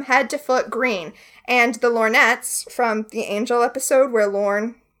us from head to foot green. And the Lornettes from the Angel episode where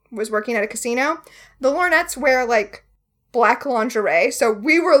Lorne was working at a casino, the Lornettes wear, black lingerie. So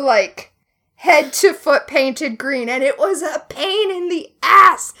we were, head to foot painted green, and it was a pain in the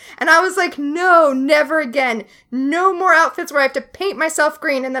ass. And I was like, no, never again. No more outfits where I have to paint myself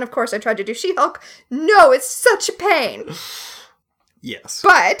green. And then, of course, I tried to do She-Hulk. No, it's such a pain. Yes.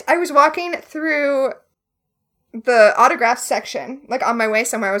 But I was walking through the autograph section, on my way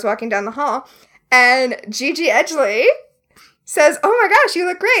somewhere. I was walking down the hall, and Gigi Edgley says, "Oh my gosh, you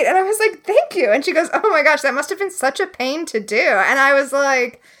look great." And I was like, "Thank you." And she goes, "Oh my gosh, that must have been such a pain to do." And I was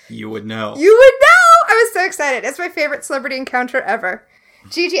like, "You would know. You would know!" I was so excited. It's my favorite celebrity encounter ever.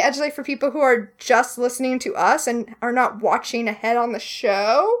 Gigi Edgley, for people who are just listening to us and are not watching ahead on the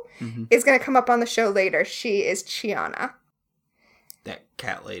show, is going to come up on the show later. She is Chiana. That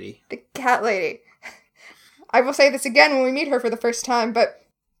cat lady. The cat lady. I will say this again when we meet her for the first time, but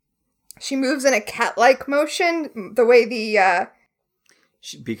she moves in a cat-like motion, the way the,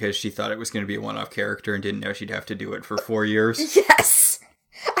 because she thought it was going to be a one-off character and didn't know she'd have to do it for 4 years. Yes!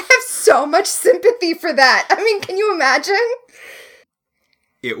 I have so much sympathy for that. I mean, can you imagine?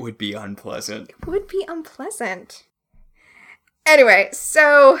 It would be unpleasant. It would be unpleasant. Anyway,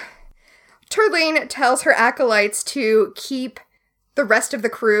 so Turlene tells her acolytes to keep the rest of the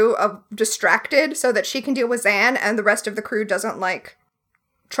crew distracted so that she can deal with Zan and the rest of the crew doesn't,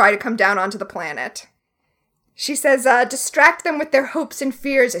 try to come down onto the planet. She says, distract them with their hopes and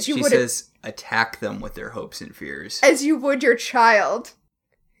fears as you She would... says, attack them with their hopes and fears. As you would your child.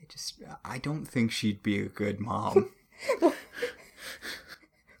 I don't think she'd be a good mom.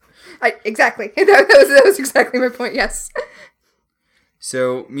 Exactly. That was exactly my point, yes.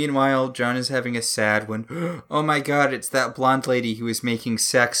 So, meanwhile, John is having a sad one. Oh my god, it's that blonde lady he was making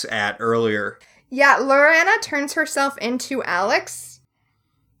sex at earlier. Yeah, Lorana turns herself into Alex.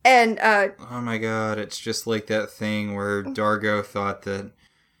 And, oh my god, it's just like that thing where Dargo thought that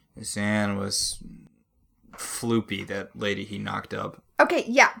Zan was Floopy, that lady he knocked up. Okay,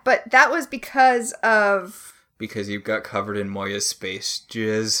 yeah, but that was because of... Because you got covered in Moya's space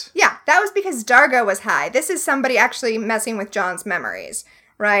jizz. Yeah, that was because Dargo was high. This is somebody actually messing with John's memories,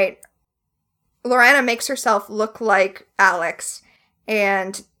 right? Lorana makes herself look like Alex,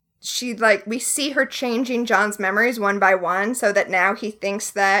 and she, we see her changing John's memories one by one, so that now he thinks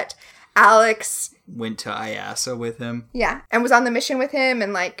that Alex... went to Iasa with him. Yeah, and was on the mission with him,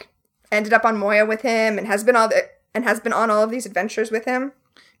 and, ended up on Moya with him, and has been on all of these adventures with him.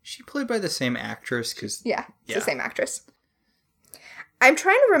 She played by the same actress, because... Yeah, it's the same actress. I'm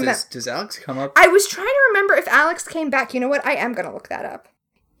trying to remember... Does Alex come up? I was trying to remember if Alex came back. You know what? I am going to look that up.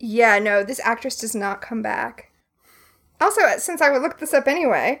 Yeah, no, this actress does not come back. Also, since I would look this up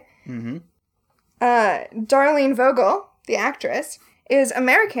anyway, Darlene Vogel, the actress, is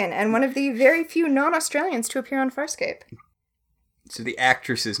American and one of the very few non-Australians to appear on Farscape. So the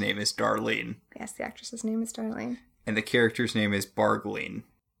actress's name is Darlene. Yes, the actress's name is Darlene. And the character's name is Bargleen.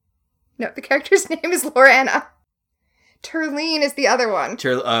 No, the character's name is Lorana. Turleen is the other one.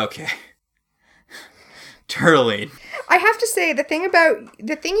 Okay. Turleen. I have to say, the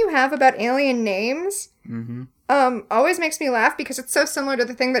thing you have about alien names always makes me laugh because it's so similar to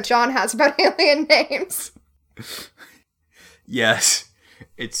the thing that John has about alien names. Yes,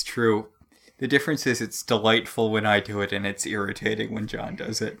 it's true. The difference is it's delightful when I do it and it's irritating when John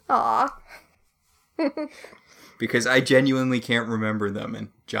does it. Aw. Because I genuinely can't remember them, and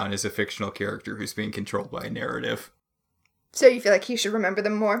John is a fictional character who's being controlled by a narrative. So you feel like he should remember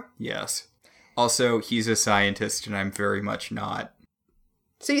them more? Yes. Also, he's a scientist, and I'm very much not.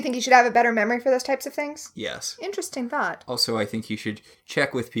 So you think he should have a better memory for those types of things? Yes. Interesting thought. Also, I think you should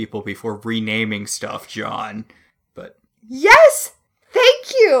check with people before renaming stuff, John. But... Yes!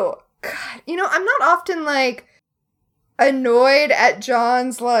 Thank you! God, I'm not often, annoyed at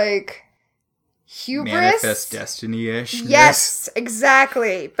John's, hubris. Manifest destiny-ish. Yes,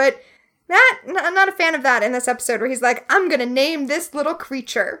 exactly. But I'm not a fan of that in this episode where he's like, I'm gonna name this little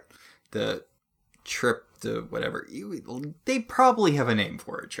creature. The whatever. They probably have a name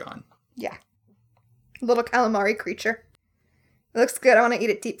for it, John. Yeah. Little calamari creature. It looks good. I want to eat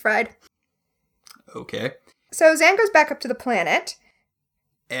it deep fried. Okay. So Zan goes back up to the planet.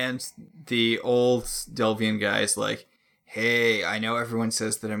 And the old Delvian guy is like, hey, I know everyone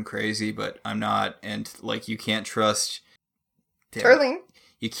says that I'm crazy, but I'm not. And, you can't trust... Turleen.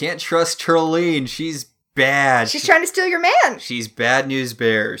 You can't trust Turleen. She's bad. She's trying to steal your man. She's bad news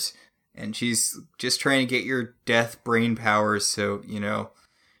bears. And she's just trying to get your death brain powers so,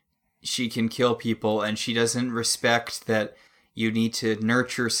 she can kill people. And she doesn't respect that you need to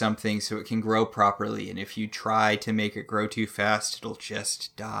nurture something so it can grow properly. And if you try to make it grow too fast, it'll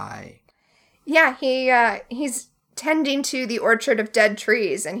just die. Yeah, he's tending to the orchard of dead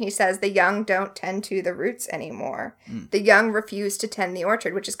trees, and he says the young don't tend to the roots anymore. The young refuse to tend the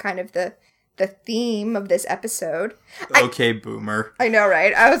orchard, which is kind of the theme of this episode. Okay, boomer. I know,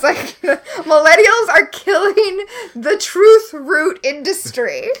 right? I was like, millennials are killing the truth root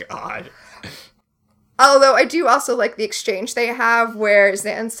industry. God. Although I do also like the exchange they have where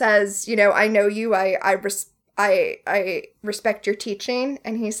Zan says, I know you, I respect your teaching.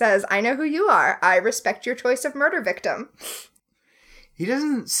 And he says, I know who you are. I respect your choice of murder victim. He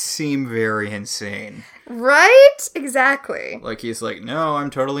doesn't seem very insane. Right? Exactly. He's like, no,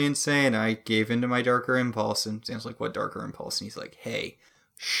 I'm totally insane. I gave into my darker impulse. And Zan's like, what darker impulse? And he's like, hey,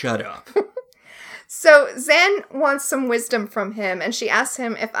 shut up. So Zan wants some wisdom from him. And she asks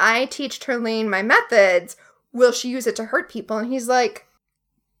him, if I teach Turleen my methods, will she use it to hurt people? And he's like,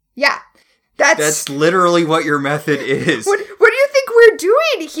 yeah. That's literally what your method is. What do you think we're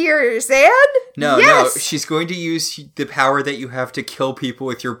doing here, Zan? No, she's going to use the power that you have to kill people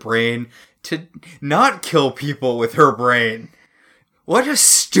with your brain to not kill people with her brain. What a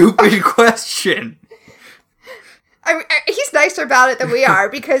stupid question. He's nicer about it than we are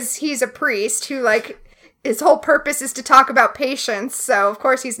because he's a priest who, his whole purpose is to talk about patience, so of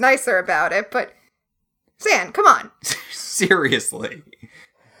course he's nicer about it, but Zan, come on. Seriously.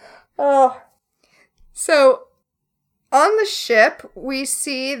 Oh. So, on the ship, we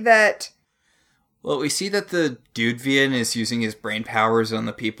see that Well, we see that the Dudevian is using his brain powers on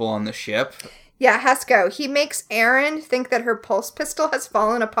the people on the ship. Yeah, Hasko. He makes Aaron think that her pulse pistol has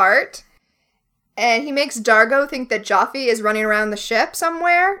fallen apart. And he makes Dargo think that Joffy is running around the ship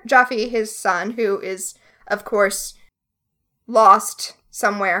somewhere. Joffy, his son, who is, of course, lost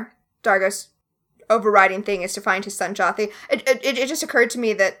somewhere. Dargo's overriding thing is to find his son, Joffy. It just occurred to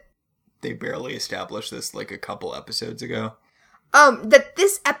me that... They barely established this like a couple episodes ago. That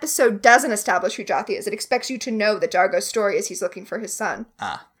this episode doesn't establish who Joffy is. It expects you to know that Dargo's story is he's looking for his son.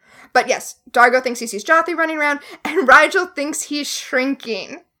 Ah. But yes, Dargo thinks he sees Joffy running around, and Rigel thinks he's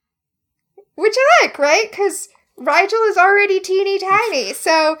shrinking. Which I like, right? Because Rigel is already teeny tiny,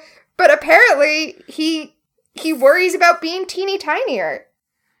 so... But apparently, he worries about being teeny tinier.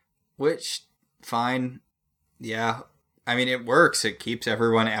 Which, fine. Yeah. I mean, it works. It keeps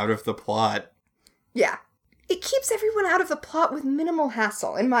everyone out of the plot. Yeah. It keeps everyone out of the plot with minimal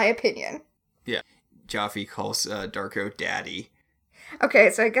hassle, in my opinion. Yeah. Joffy calls Darko Daddy. Okay,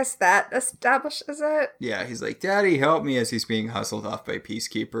 so I guess that establishes it. Yeah, he's like, Daddy, help me, as he's being hustled off by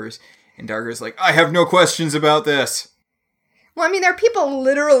peacekeepers. And Darko's like, I have no questions about this. Well, I mean, there are people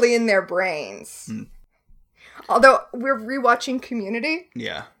literally in their brains. Although, we're rewatching Community.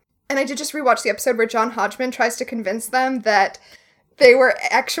 Yeah. And I did just rewatch the episode where John Hodgman tries to convince them that they were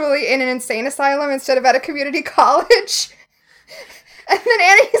actually in an insane asylum instead of at a community college. And then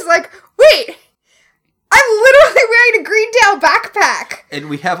Annie's like, wait, I'm literally wearing a Greendale backpack. And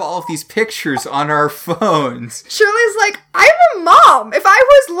we have all of these pictures on our phones. Shirley's like, I'm a mom. If I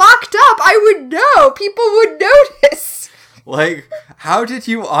was locked up, I would know. People would notice. Like, how did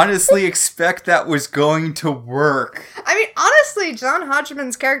you honestly expect that was going to work? I mean, honestly, John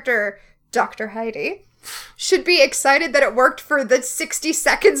Hodgman's character, Dr. Heidi, should be excited that it worked for the 60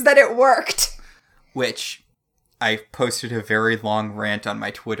 seconds that it worked. Which, I posted a very long rant on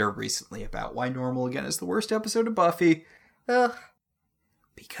my Twitter recently about why Normal Again is the worst episode of Buffy. Ugh.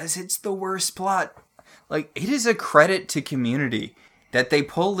 Because it's the worst plot. Like, it is a credit to Community that they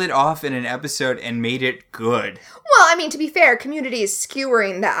pulled it off in an episode and made it good. Well, I mean, to be fair, Community is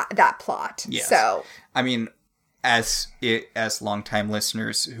skewering that plot. Yes. So, I mean, as longtime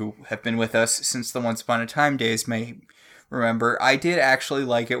listeners who have been with us since the Once Upon a Time days may remember, I did actually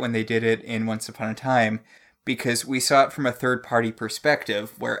like it when they did it in Once Upon a Time, because we saw it from a third-party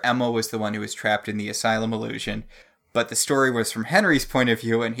perspective, where Emma was the one who was trapped in the asylum illusion, but the story was from Henry's point of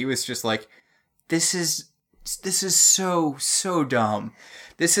view, and he was just like, this is so dumb.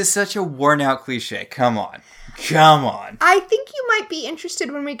 This is such a worn-out cliche. Come on. I think you might be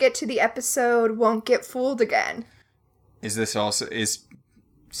interested when we get to the episode Won't Get Fooled Again. Is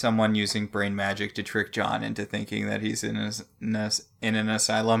someone using brain magic to trick John into thinking that he's in an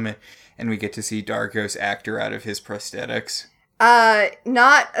asylum, and we get to see Darko's actor out of his prosthetics?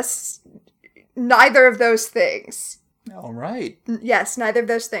 Neither of those things. All right. Yes, neither of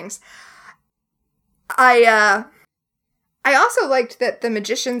those things. I also liked that the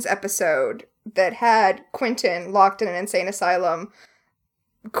Magicians episode that had Quentin locked in an insane asylum,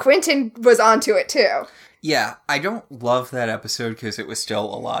 Quentin was onto it too. Yeah, I don't love that episode because it was still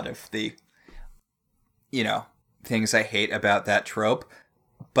a lot of the, things I hate about that trope.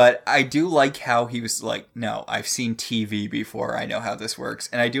 But I do like how he was like, no, I've seen TV before, I know how this works.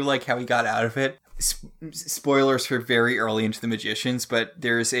 And I do like how he got out of it. Spoilers for very early into the Magicians, but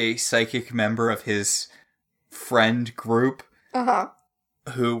there's a psychic member of his friend group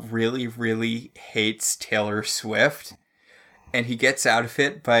who really, really hates Taylor Swift. And he gets out of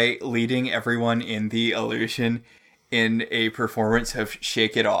it by leading everyone in the illusion in a performance of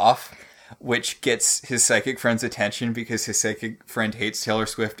Shake It Off, which gets his psychic friend's attention because his psychic friend hates Taylor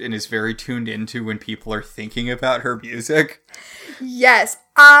Swift and is very tuned into when people are thinking about her music. Yes,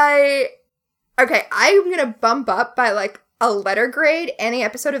 I'm gonna bump up by like a letter grade any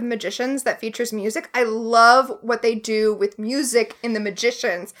episode of Magicians that features music. I love what they do with music in the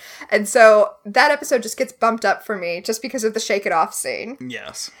Magicians. And so that episode just gets bumped up for me just because of the Shake It Off scene.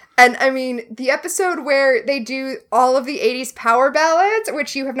 Yes. And I mean, the episode where they do all of the 80s power ballads,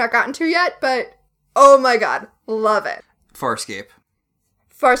 which you have not gotten to yet, but oh my god, love it. Farscape.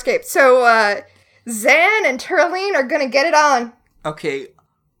 So, Zan and Turline are gonna get it on. Okay,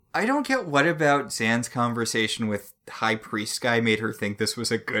 I don't get what about Zan's conversation with High Priest guy made her think this was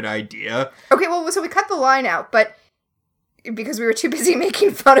a good idea. Okay, well, so we cut the line out, but because we were too busy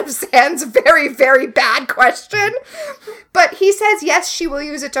making fun of Zan's very, very bad question. But he says, yes, she will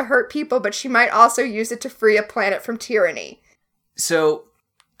use it to hurt people, but she might also use it to free a planet from tyranny. So,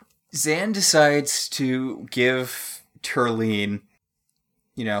 Zan decides to give Turline,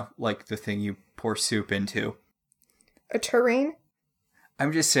 like the thing you pour soup into. A tureen?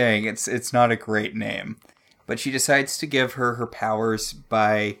 I'm just saying it's not a great name. But she decides to give her powers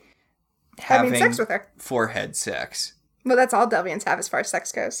by having sex with her. Forehead sex. Well, that's all Deviants have as far as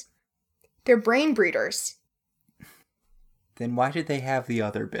sex goes. They're brain breeders. Then why did they have the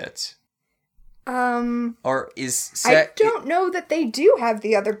other bits? Or is... I don't know that they do have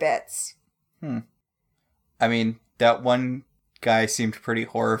the other bits. I mean, that one guy seemed pretty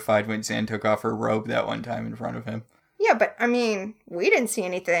horrified when Zan took off her robe that one time in front of him. Yeah, but, I mean, we didn't see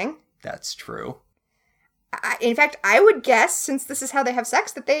anything. That's true. In fact, I would guess, since this is how they have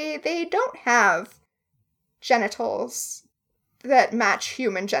sex, that they don't have genitals that match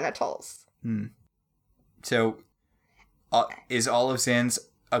human genitals. So, is all of Zan's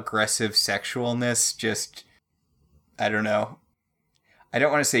aggressive sexualness just, I don't know. I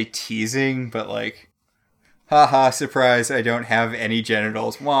don't want to say teasing, but like, haha, surprise, I don't have any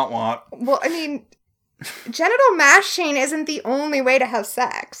genitals. Womp womp. Well, I mean, genital mashing isn't the only way to have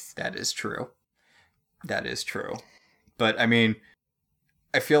sex. That is true. That is true. But, I mean,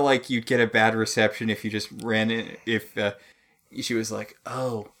 I feel like you'd get a bad reception if you just ran in, if she was like,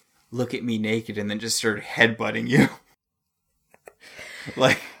 oh, look at me naked, and then just started headbutting you.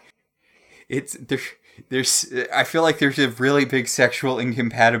 Like, there's I feel like there's a really big sexual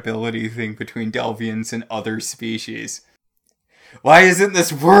incompatibility thing between Delvians and other species. Why isn't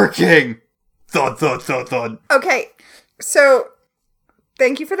this working? Thud, thud, thud, thud. Okay, so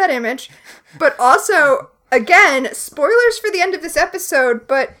thank you for that image. But also, again, spoilers for the end of this episode,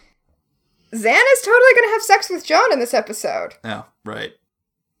 but Zan is totally going to have sex with John in this episode. Oh, right.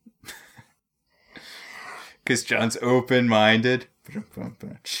 Because John's open-minded.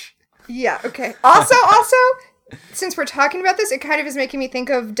 Yeah, okay. Also, since we're talking about this, it kind of is making me think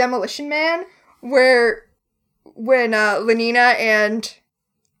of Demolition Man, where when Lenina and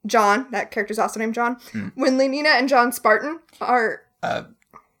John, that character's also named John, when Lenina and John Spartan are...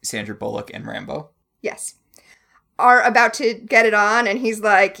 Sandra Bullock and Rambo. Yes. Are about to get it on, and he's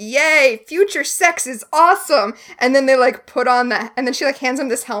like, yay, future sex is awesome! And then they, like, put on that, and then she, like, hands him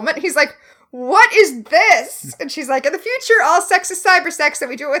this helmet, and he's like, what is this? And she's like, in the future, all sex is cyber sex, and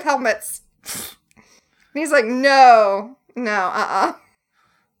we do it with helmets. And he's like, no, I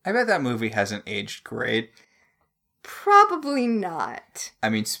bet that movie hasn't aged great. Probably not. I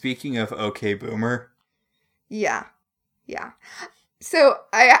mean, speaking of OK Boomer. Yeah. So,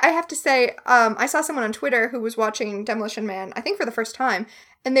 I have to say, I saw someone on Twitter who was watching Demolition Man, I think for the first time,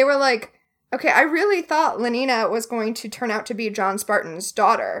 and they were like, okay, I really thought Lenina was going to turn out to be John Spartan's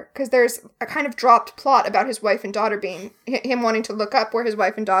daughter, because there's a kind of dropped plot about his wife and daughter being, him wanting to look up where his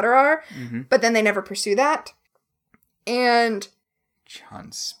wife and daughter are, but then they never pursue that. And...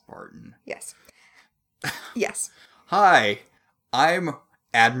 John Spartan. Yes. Hi, I'm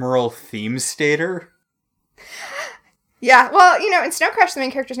Admiral Themestater. Yeah, well, you know, in Snow Crash, the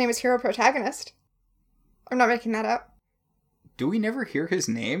main character's name is Hero Protagonist. I'm not making that up. Do we never hear his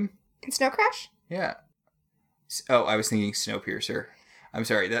name? In Snow Crash? Yeah. Oh, I was thinking Snowpiercer. I'm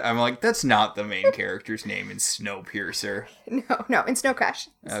sorry. I'm like, that's not the main character's name in Snowpiercer. No, in Snow Crash.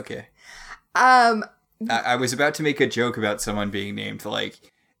 Okay. I was about to make a joke about someone being named,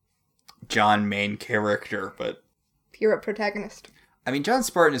 like, John main character, but... Hero Protagonist. I mean, John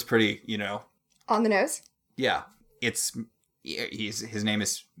Spartan is pretty, you know... On the nose? Yeah. His name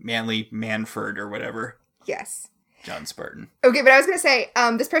is Manly Manford or whatever. Yes. John Spartan. Okay, but I was going to say,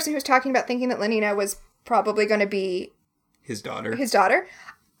 this person who was talking about thinking that Lenina was probably going to be... His daughter.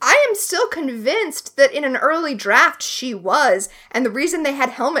 I am still convinced that in an early draft she was, and the reason they had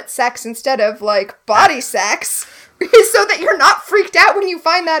helmet sex instead of, like, body sex is so that you're not freaked out when you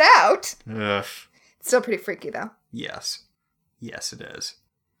find that out. Ugh. It's still pretty freaky, though. Yes. Yes, it is.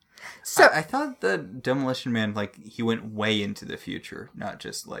 So I thought the Demolition Man, like, he went way into the future, not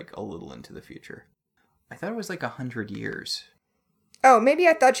just, like, a little into the future. I thought it was, like, 100 years. Oh, maybe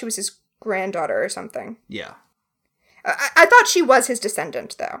I thought she was his granddaughter or something. Yeah. I thought she was his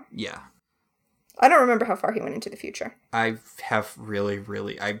descendant, though. Yeah. I don't remember how far he went into the future. I have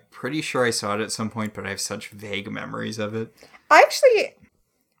really... I'm pretty sure I saw it at some point, but I have such vague memories of it. I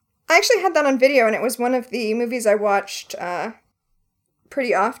actually had that on video, and it was one of the movies I watched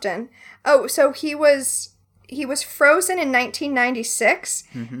pretty often. Oh, so he was frozen in 1996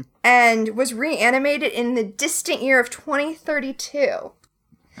 and was reanimated in the distant year of 2032.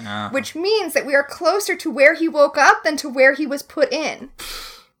 Which means that we are closer to where he woke up than to where he was put in.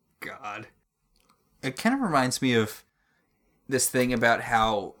 God. It kind of reminds me of this thing about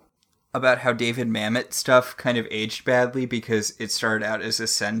how David Mamet stuff kind of aged badly because it started out as a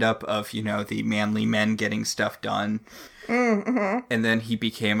send-up of, you know, the manly men getting stuff done. Mm-hmm. And then he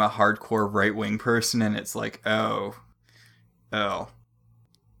became a hardcore right-wing person, and it's like, oh.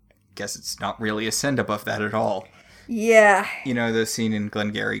 guess it's not really ascend above that at all. Yeah. You know, the scene in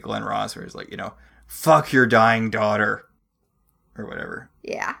Glengarry Glen Ross where it's like, you know, fuck your dying daughter. Or whatever.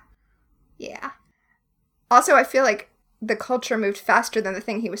 Yeah. Yeah. Also, I feel like the culture moved faster than the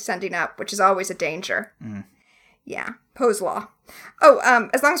thing he was sending up, which is always a danger. Mm. Yeah. Poe's Law. Oh,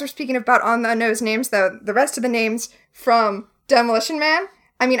 as long as we're speaking about on-the-nose names, though, the rest of the names from Demolition Man,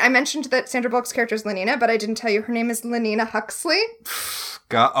 I mean, I mentioned that Sandra Bullock's character is Lenina, but I didn't tell you her name is Lenina Huxley.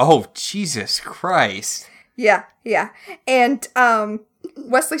 God, oh, Jesus Christ. Yeah, yeah. And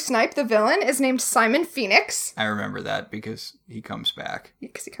Wesley Snipe, the villain, is named Simon Phoenix. I remember that because he comes back.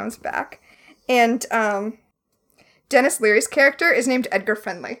 Because he comes back. And Dennis Leary's character is named Edgar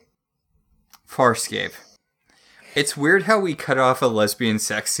Friendly. Farscape. It's weird how we cut off a lesbian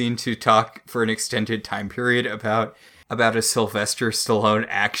sex scene to talk for an extended time period about a Sylvester Stallone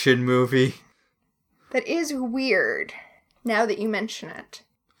action movie. That is weird, now that you mention it.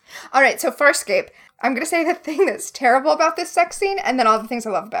 Alright, so Farscape. I'm going to say the thing that's terrible about this sex scene, and then all the things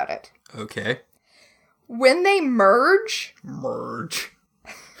I love about it. Okay. When they merge... Merge.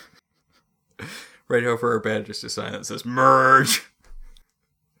 Right over our bed, just a sign that says, merge.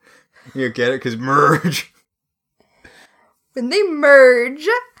 You get it? Because merge. When they merge,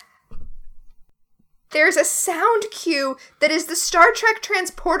 there's a sound cue that is the Star Trek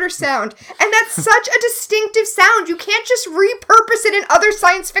transporter sound. And that's such a distinctive sound. You can't just repurpose it in other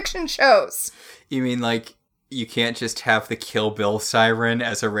science fiction shows. You mean, like, you can't just have the Kill Bill siren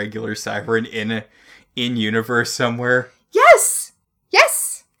as a regular siren in universe somewhere? Yes!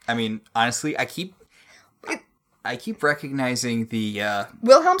 Yes! I mean, honestly, I keep recognizing the,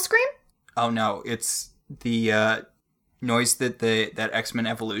 Wilhelm scream? Oh no, it's the, noise that that X-Men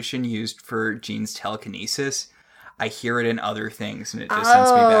Evolution used for Jean's telekinesis. I hear it in other things, and it just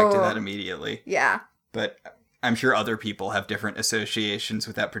sends me back to that immediately. Yeah. But I'm sure other people have different associations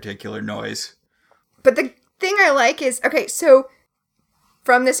with that particular noise. But the thing I like is, okay, so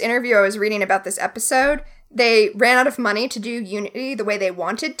from this interview I was reading about this episode, they ran out of money to do Unity the way they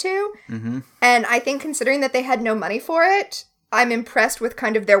wanted to. Mm-hmm. And I think considering that they had no money for it, I'm impressed with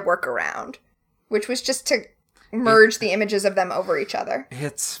kind of their workaround, which was just to merge the images of them over each other.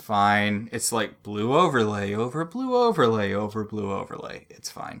 It's fine. It's like blue overlay over blue overlay over blue overlay.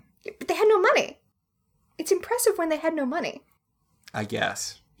 It's fine. But they had no money. It's impressive when they had no money. I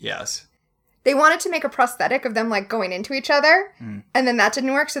guess. Yes. They wanted to make a prosthetic of them, like, going into each other, and then that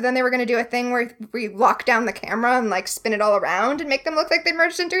didn't work, so then they were going to do a thing where we lock down the camera and, like, spin it all around and make them look like they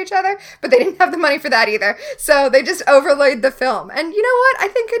merged into each other, but they didn't have the money for that either, so they just overlaid the film. And you know what?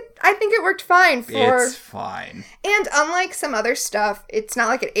 I think it worked fine for... It's fine. And unlike some other stuff, it's not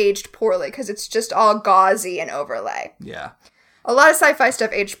like it aged poorly, because it's just all gauzy and overlay. Yeah. A lot of sci-fi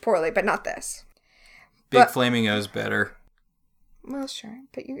stuff aged poorly, but not this. Big Flaming O's better. Well, sure.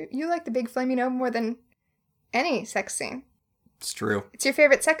 But you like the Big Flaming O more than any sex scene. It's true. It's your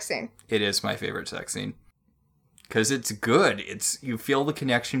favorite sex scene. It is my favorite sex scene. Because it's good. You feel the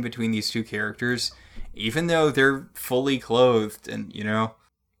connection between these two characters, even though they're fully clothed and, you know,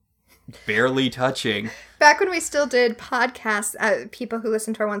 barely touching. Back when we still did podcasts, people who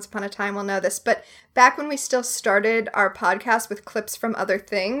listen to our Once Upon a Time will know this, but back when we still started our podcast with clips from other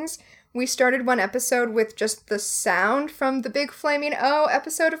things... We started one episode with just the sound from the Big Flaming O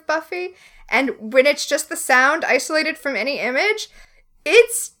episode of Buffy, and when it's just the sound isolated from any image,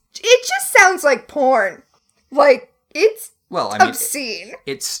 it just sounds like porn. Like, it's obscene.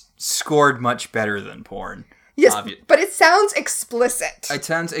 It's scored much better than porn. Yes, but it sounds explicit. It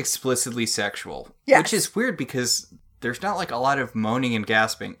sounds explicitly sexual. Yes. Which is weird because there's not, like, a lot of moaning and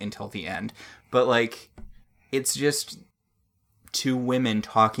gasping until the end. But, like, it's just... two women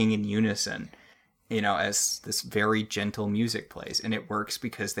talking in unison, you know, as this very gentle music plays. And it works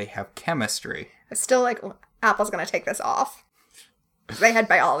because they have chemistry. It's still like, Apple's gonna take this off. They had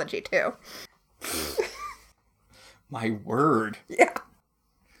biology, too. My word. Yeah.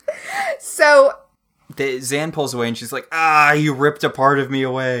 So... Zan pulls away and she's like, you ripped a part of me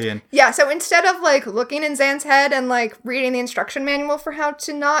away. And yeah, so instead of, like, looking in Zan's head and, like, reading the instruction manual for how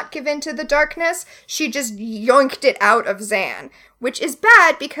to not give in to the darkness, she just yoinked it out of Zan. Which is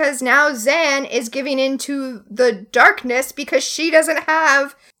bad because now Zan is giving into the darkness because she doesn't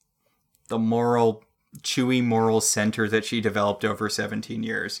have... the chewy moral center that she developed over 17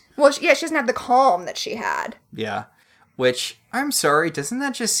 years. Well, yeah, she doesn't have the calm that she had. Yeah. Which, I'm sorry, doesn't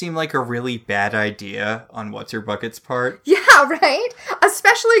that just seem like a really bad idea on What's-Her-Bucket's part? Yeah, right?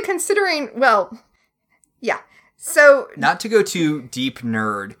 Especially considering, well, yeah. So... not to go too deep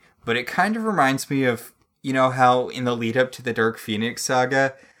nerd, but it kind of reminds me of, you know how in the lead-up to the Dark Phoenix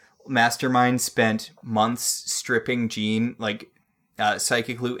saga, Mastermind spent months stripping Jean, like,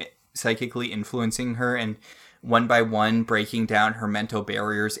 psychically psychically influencing her and one by one breaking down her mental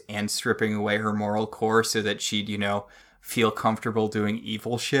barriers and stripping away her moral core so that she'd, feel comfortable doing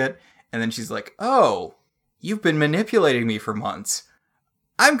evil shit. And then she's like, oh, you've been manipulating me for months.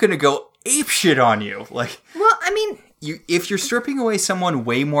 I'm gonna go apeshit on you. Like, well, I mean, if you're stripping away someone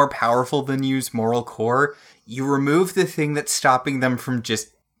way more powerful than you's moral core, you remove the thing that's stopping them from just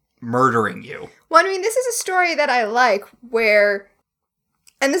murdering you. Well, I mean, this is a story that I like where,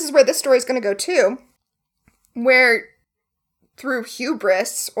 and this is where this story's going to go too, where through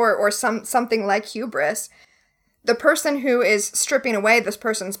hubris or something like hubris, the person who is stripping away this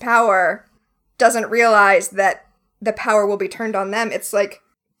person's power doesn't realize that the power will be turned on them. It's like...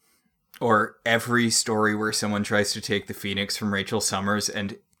 Or every story where someone tries to take the Phoenix from Rachel Summers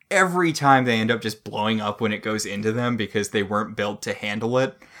and every time they end up just blowing up when it goes into them because they weren't built to handle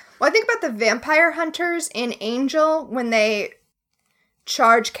it. Well, I think about the vampire hunters in Angel when they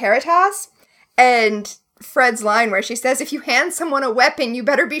charge Caritas, and Fred's line where she says, if you hand someone a weapon, you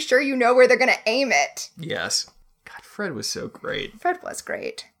better be sure you know where they're going to aim it. Yes. God, Fred was so great. Fred was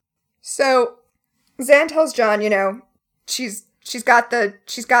great. So, Zan tells John, she's got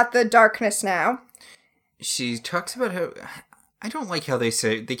the darkness now. She talks about how... I don't like how they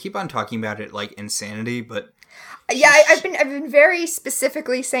keep on talking about it like insanity, but... Yeah, I've been very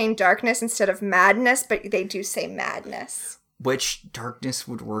specifically saying darkness instead of madness, but they do say madness. Which darkness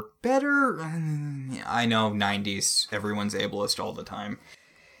would work better? I know, 90s, everyone's ableist all the time.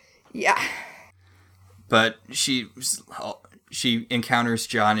 Yeah. But she encounters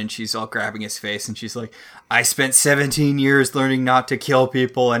John and she's all grabbing his face and she's like, I spent 17 years learning not to kill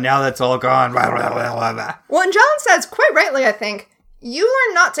people and now that's all gone. Well, and John says, quite rightly, I think, you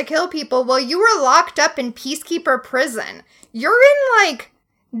learned not to kill people while you were locked up in Peacekeeper prison. You're in,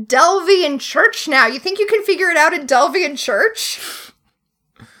 Delvian Church now. You think you can figure it out in Delvian Church?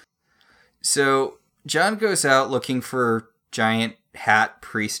 So, John goes out looking for giant hat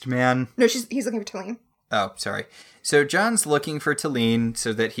priest man. No, he's looking for Talene. Oh, sorry. So, John's looking for Talene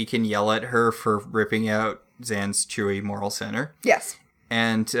so that he can yell at her for ripping out Zan's chewy moral center. Yes.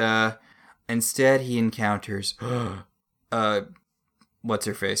 And, instead he encounters, what's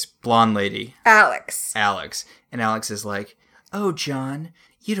her face? Blonde lady. Alex. And Alex is like, oh, John,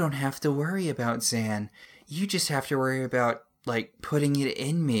 you don't have to worry about Zan. You just have to worry about, putting it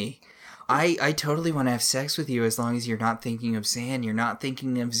in me. I totally want to have sex with you as long as you're not thinking of Zan. You're not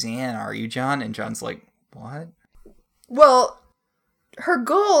thinking of Zan, are you, John? And John's like, what? Well, her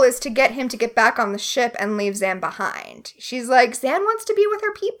goal is to get him to get back on the ship and leave Zan behind. She's like, Zan wants to be with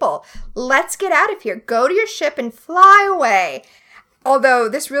her people. Let's get out of here. Go to your ship and fly away. Although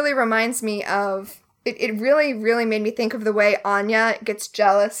this really reminds me of... It really, really made me think of the way Anya gets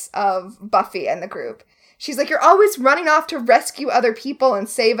jealous of Buffy and the group. She's like, you're always running off to rescue other people and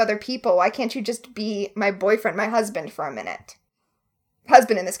save other people. Why can't you just be my boyfriend, my husband for a minute?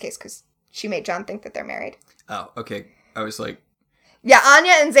 Husband in this case, because she made John think that they're married. Oh, okay. I was like... Yeah,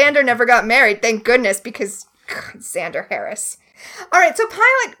 Anya and Xander never got married, thank goodness, because Xander Harris. Alright, so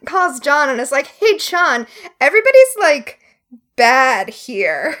Pilot calls John and is like, hey, John, everybody's, bad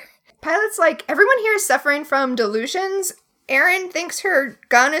here. Pilot's like, everyone here is suffering from delusions. Erin thinks her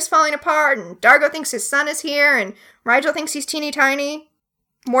gun is falling apart, and Dargo thinks his son is here, and Rigel thinks he's teeny tiny.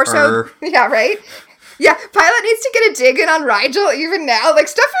 More so. Yeah, right? Yeah, Pilot needs to get a dig in on Rigel even now.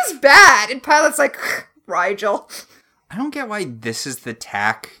 Stuff is bad. And Pilot's like, Rigel. I don't get why this is the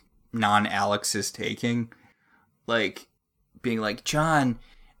tack non-Alex is taking. Being like, John,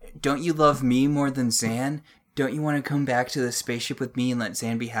 don't you love me more than Zan? Don't you want to come back to the spaceship with me and let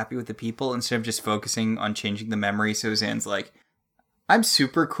Zan be happy with the people instead of just focusing on changing the memory so Zan's like, I'm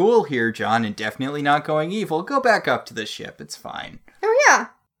super cool here, John, and definitely not going evil. Go back up to the ship. It's fine. Oh, yeah.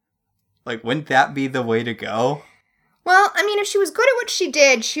 Wouldn't that be the way to go? Well, I mean, if she was good at what she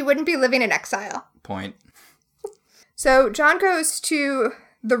did, she wouldn't be living in exile. Point. So John goes to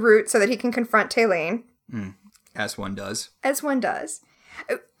the root so that he can confront Talene. As one does. As one does.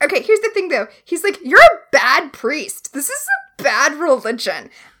 Okay, here's the thing, though. He's like, you're a bad priest. This is a bad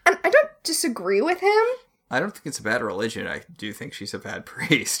religion. And I don't disagree with him. I don't think it's a bad religion. I do think she's a bad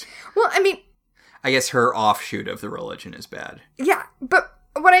priest. Well, I mean... I guess her offshoot of the religion is bad. Yeah, but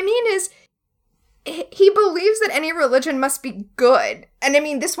what I mean is, he believes that any religion must be good. And I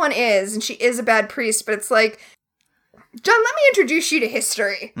mean, this one is, and she is a bad priest, but it's like, John, let me introduce you to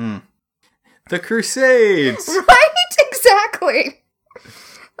history. The Crusades! Right? Exactly.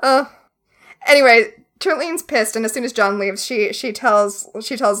 Anyway, Talene's pissed, and as soon as John leaves, she tells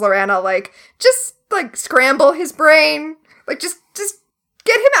Lorana, just, scramble his brain. Just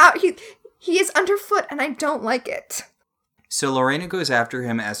get him out. He is underfoot, and I don't like it. So Lorena goes after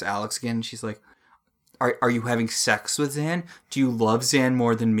him as Alex again, and she's like, Are you having sex with Zan? Do you love Zan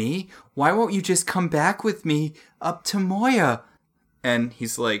more than me? Why won't you just come back with me up to Moya? And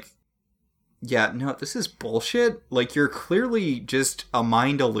he's like, yeah, no, this is bullshit. Like, you're clearly just a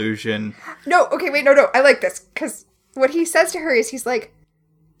mind illusion. No, okay, wait, no, I like this. Because what he says to her is, he's like,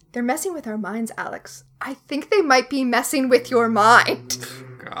 they're messing with our minds, Alex. I think they might be messing with your mind.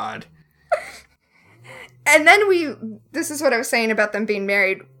 God. And then this is what I was saying about them being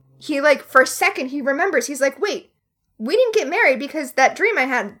married. He, like, for a second, he remembers. He's like, wait, we didn't get married because that dream I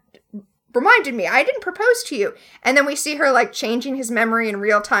had reminded me. I didn't propose to you. And then we see her, like, changing his memory in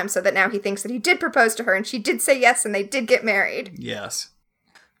real time so that now he thinks that he did propose to her and she did say yes and they did get married. Yes.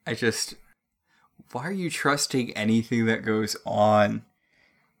 Why are you trusting anything that goes on?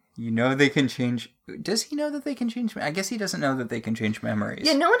 You know they can change... Does he know that they can change... I guess he doesn't know that they can change memories.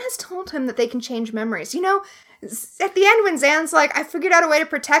 Yeah, no one has told him that they can change memories. You know, at the end when Zan's like, I figured out a way to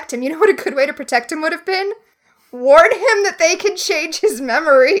protect him, you know what a good way to protect him would have been? Warn him that they can change his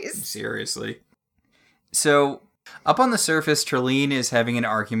memories. Seriously. So, up on the surface, Trelene is having an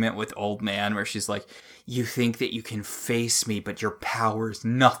argument with Old Man where she's like, you think that you can face me, but your power is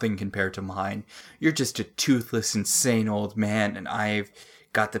nothing compared to mine. You're just a toothless, insane old man, and I've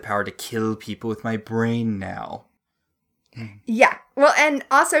got the power to kill people with my brain now. Yeah. Well, and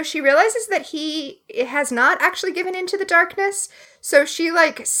also she realizes that he has not actually given into the darkness, so she,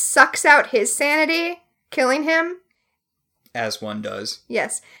 like, sucks out his sanity, killing him. As one does.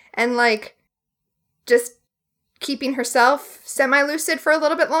 Yes. And, like, just keeping herself semi-lucid for a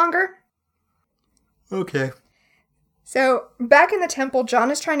little bit longer. Okay. So, back in the temple, John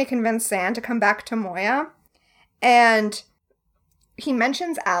is trying to convince Zan to come back to Moya, and he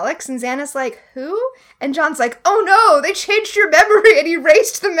mentions Alex, and Zan is like, who? And John's like, oh no, they changed your memory and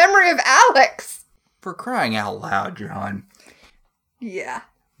erased the memory of Alex. For crying out loud, John. Yeah.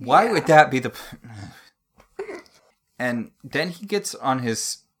 Why would that be the... And then he gets on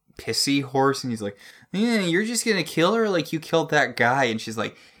his pissy horse, and he's like, you're just gonna kill her like you killed that guy. And she's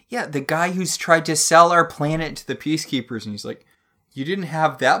like, yeah, the guy who's tried to sell our planet to the Peacekeepers. And he's like, you didn't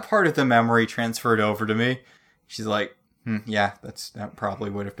have that part of the memory transferred over to me. She's like, yeah, that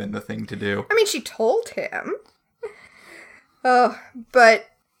probably would have been the thing to do. I mean, she told him. Oh, but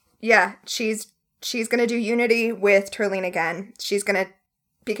yeah, she's gonna do Unity with Trelene again. She's gonna,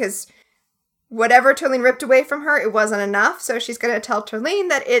 because whatever Trelene ripped away from her, it wasn't enough, so she's gonna tell Trelene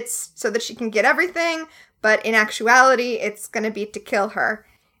that it's so that she can get everything, but in actuality, it's gonna be to kill her.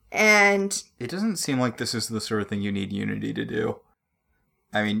 And it doesn't seem like this is the sort of thing you need Unity to do.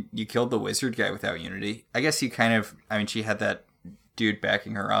 I mean, you killed the wizard guy without Unity. I guess you kind of... I mean, she had that dude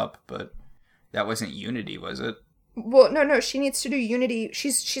backing her up, but that wasn't Unity, was it? Well, no, she needs to do Unity.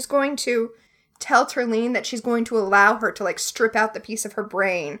 She's going to tell Trelene that she's going to allow her to, like, strip out the piece of her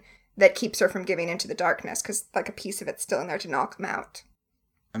brain that keeps her from giving into the darkness, because, like, a piece of it's still in there to knock come out.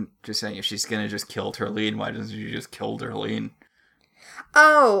 I'm just saying, if she's gonna just kill Trelene, why doesn't she just kill Trelene?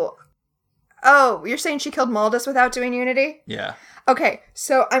 Oh, you're saying she killed Maldus without doing Unity? Yeah. Okay,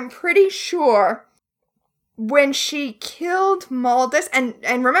 so I'm pretty sure when she killed Maldus,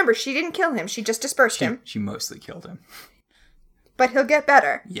 and remember, she didn't kill him, she just dispersed him. She mostly killed him. But he'll get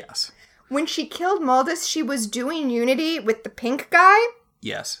better. Yes. When she killed Maldus, she was doing Unity with the pink guy?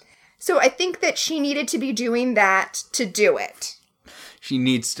 Yes. So I think that she needed to be doing that to do it. She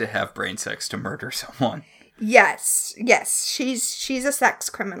needs to have brain sex to murder someone. Yes, she's a sex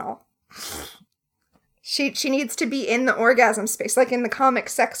criminal. She needs to be in the orgasm space, like in the comic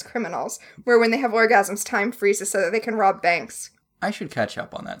Sex Criminals, where when they have orgasms, time freezes so that they can rob banks. I should catch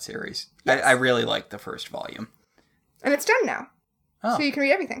up on that series. Yes. I really liked the first volume. And it's done now. Oh. So you can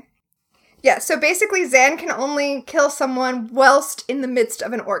read everything. Yeah, so basically Zan can only kill someone whilst in the midst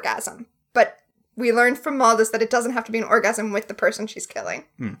of an orgasm. But we learned from Maldus that it doesn't have to be an orgasm with the person she's killing.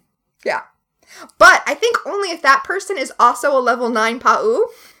 Yeah. But I think only if that person is also a level 9 Pa'u,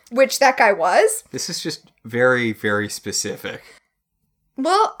 which that guy was. This is just very, very specific.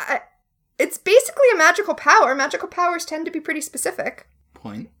 Well, it's basically a magical power. Magical powers tend to be pretty specific.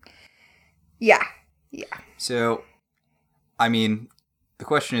 Point. Yeah. So, I mean, the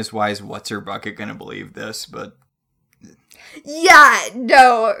question is, why is What's-Her-Bucket going to believe this? But yeah,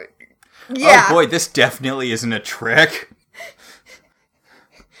 no. Yeah. Oh boy, this definitely isn't a trick.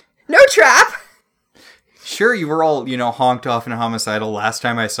 No trap. Sure, you were all, honked off and homicidal last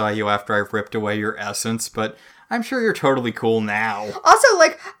time I saw you after I ripped away your essence, but I'm sure you're totally cool now. Also,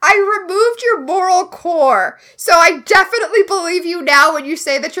 I removed your moral core, so I definitely believe you now when you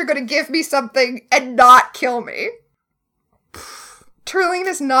say that you're going to give me something and not kill me. Trelene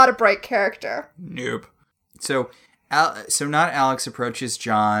is not a bright character. Nope. So, So not Alex approaches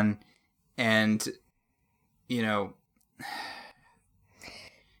John, and, you know,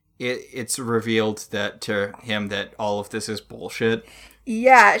 it's revealed that to him that all of this is bullshit.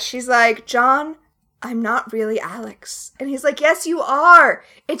 Yeah, she's like, John, I'm not really Alex. And he's like, yes, you are.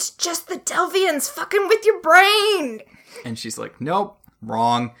 It's just the Delvians fucking with your brain. And she's like, nope,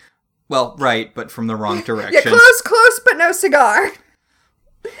 wrong. Well, right, but from the wrong direction. Yeah, close, but no cigar.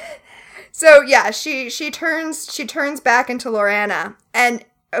 So yeah, she turns back into Lorana, and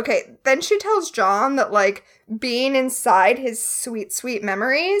okay, then she tells John that like being inside his sweet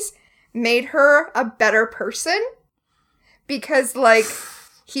memories made her a better person because like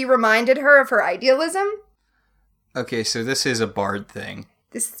he reminded her of her idealism. Okay, so this is a Bard thing.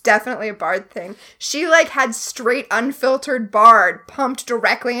 This is definitely a Bard thing. She like had straight unfiltered Bard pumped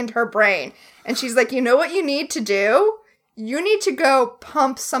directly into her brain, and she's like, you know what you need to do? You need to go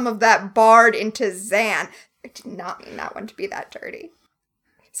pump some of that Bard into Zan. I did not mean that one to be that dirty.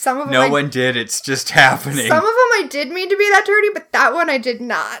 Some of them no one did. It's just happening. Some of them I did mean to be that dirty, but that one I did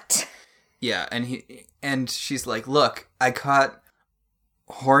not. Yeah, and she's like, look, I caught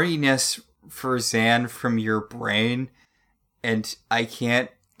horniness for Zan from your brain, and I can't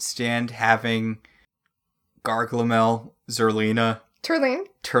stand having Gargamel, Zerlina.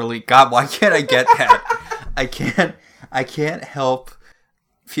 Turleen. God, why can't I get that? I can't help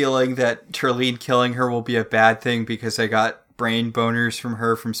feeling that Turleen killing her will be a bad thing because I got brain boners from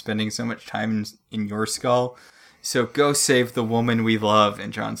her from spending so much time in your skull. So go save the woman we love.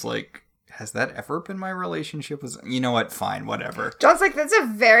 And John's like, has that ever been my relationship with... You know what? Fine, whatever. John's like, that's a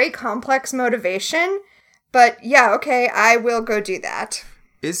very complex motivation. But yeah, okay, I will go do that.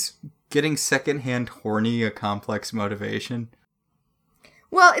 Is getting secondhand horny a complex motivation?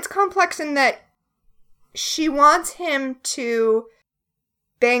 Well, it's complex in that she wants him to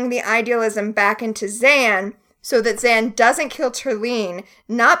bang the idealism back into Zan so that Zan doesn't kill Turleen,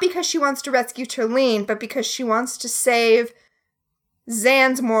 not because she wants to rescue Turleen, but because she wants to save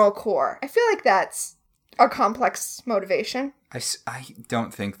Zan's moral core. I feel like that's a complex motivation. I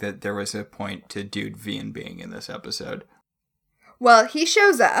don't think that there was a point to Dude Vian being in this episode. Well, he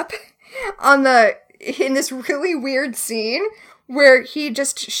shows up in this really weird scene where he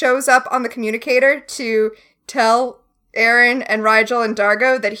just shows up on the communicator to tell Aaron and Rigel and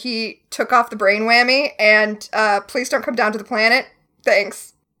Dargo that he took off the brain whammy and please don't come down to the planet.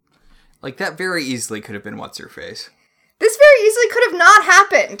 Thanks. Like, that very easily could have been What's-Her-Face. This very easily could have not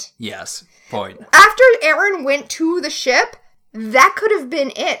happened. Yes, point. After Aaron went to the ship, that could have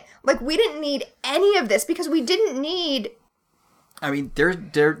been it. Like, we didn't need any of this because we didn't need... I mean, there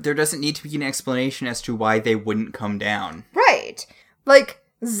doesn't need to be an explanation as to why they wouldn't come down. Right. Like,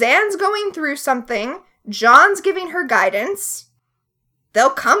 Zan's going through something, John's giving her guidance,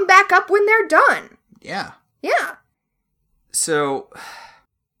 they'll come back up when they're done. Yeah. Yeah. So,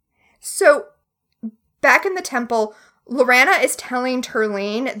 back in the temple, Lorana is telling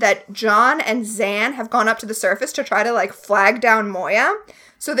Turleen that John and Zan have gone up to the surface to try to, like, flag down Moya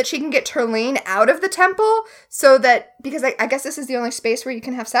so that she can get Turleen out of the temple so that, because I guess this is the only space where you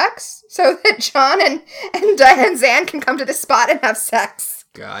can have sex, so that John and Zan can come to this spot and have sex.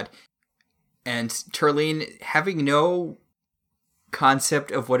 God. And Turleen, having no concept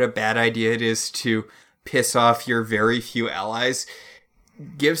of what a bad idea it is to piss off your very few allies,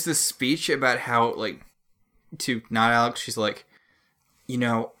 gives this speech about how, like, to not Alex, she's like, you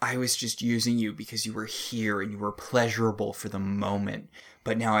know, I was just using you because you were here and you were pleasurable for the moment,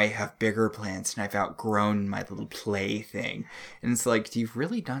 but now I have bigger plans and I've outgrown my little play thing. And it's like, do you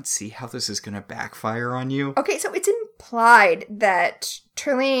really not see how this is going to backfire on you? Okay, so it's implied that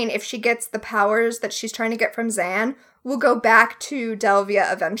Turleen, if she gets the powers that she's trying to get from Zan, will go back to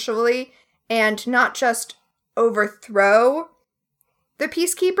Delvia eventually and not just overthrow the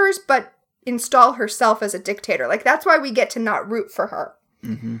Peacekeepers, but install herself as a dictator. Like, that's why we get to not root for her.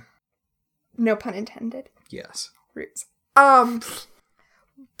 Mm-hmm. No pun intended. Yes. Roots.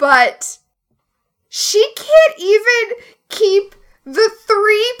 But she can't even keep the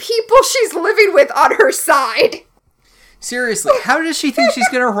 3 people she's living with on her side. Seriously, how does she think she's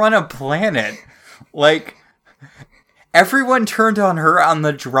gonna run a planet? Like, everyone turned on her on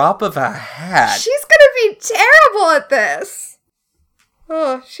the drop of a hat. She's gonna be terrible at this.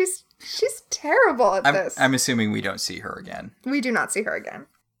 Oh, she's terrible at this. I'm assuming we don't see her again. We do not see her again.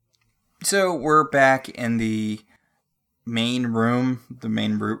 So we're back in the main room, the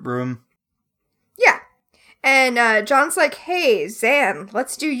main root room. Yeah. And John's like, hey, Zan,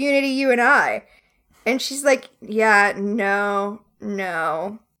 let's do Unity, you and I. And she's like, yeah, no.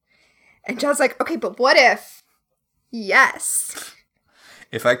 And John's like, okay, but what if? Yes.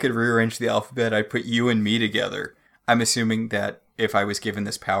 If I could rearrange the alphabet, I'd put you and me together. I'm assuming that if I was given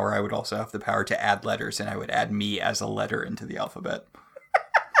this power, I would also have the power to add letters, and I would add me as a letter into the alphabet.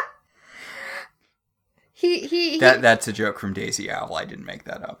 That's a joke from Daisy Owl. I didn't make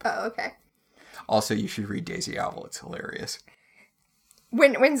that up. Oh, okay. Also, you should read Daisy Owl. It's hilarious.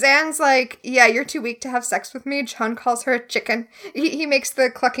 When Zan's like, yeah, you're too weak to have sex with me, John calls her a chicken. He makes the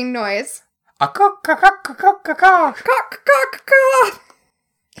clucking noise. Has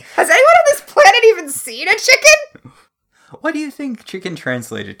anyone on this planet even seen a chicken? What do you think chicken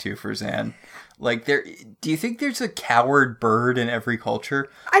translated to for Zan? Like, do you think there's a coward bird in every culture?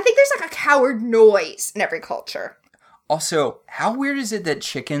 I think there's like a coward noise in every culture. Also, how weird is it that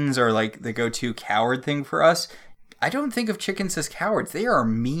chickens are like the go-to coward thing for us? I don't think of chickens as cowards. They are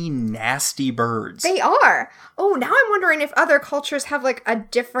mean, nasty birds. They are. Oh, now I'm wondering if other cultures have like a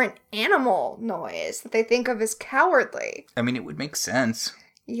different animal noise that they think of as cowardly. I mean, it would make sense.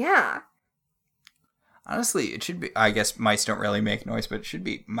 Yeah. Honestly, it should be... I guess mice don't really make noise, but it should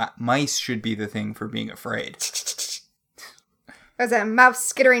be... mice should be the thing for being afraid. There's a mouse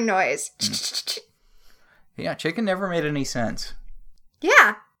skittering noise. Yeah, chicken never made any sense.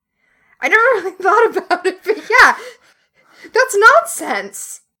 Yeah. I never really thought about it, but yeah. That's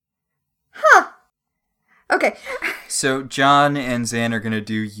nonsense. Huh. Okay. So John and Zan are going to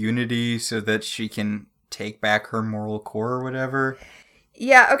do Unity so that she can take back her moral core or whatever.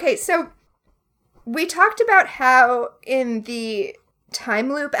 Yeah, okay, so we talked about how in the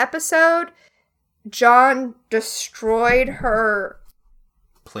time loop episode, John destroyed her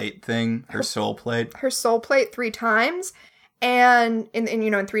plate thing, her soul plate. Her soul plate 3 times, and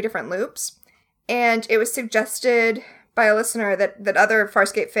in 3 different loops. And it was suggested by a listener that other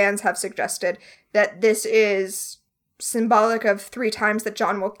Farscape fans have suggested that this is symbolic of 3 times that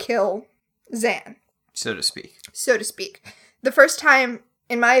John will kill Zan. So to speak. So to speak. The first time,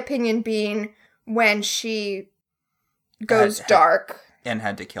 in my opinion, being when she goes dark. And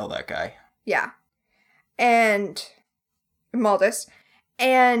had to kill that guy. Yeah. And Maldus.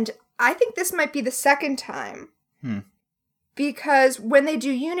 And I think this might be the second time. Because when they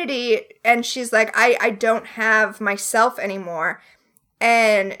do Unity, and she's like, I don't have myself anymore.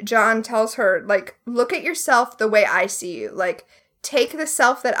 And John tells her, like, look at yourself the way I see you. Like, take the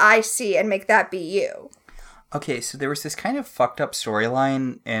self that I see and make that be you. Okay, so there was this kind of fucked up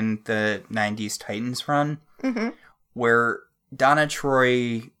storyline in the 90s Titans run where Donna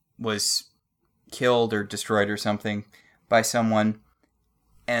Troy was killed or destroyed or something by someone,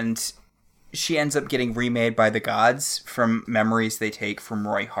 and she ends up getting remade by the gods from memories they take from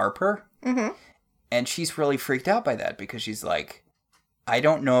Roy Harper. And she's really freaked out by that because she's like, I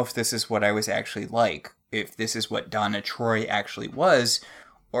don't know if this is what I was actually like, if this is what Donna Troy actually was,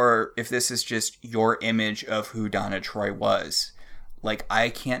 or if this is just your image of who Donna Troy was. Like, I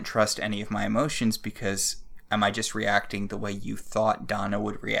can't trust any of my emotions because am I just reacting the way you thought Donna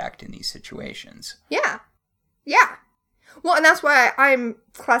would react in these situations? Yeah. Yeah. Well, and that's why I'm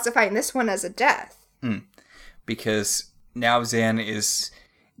classifying this one as a death. Because now Zan is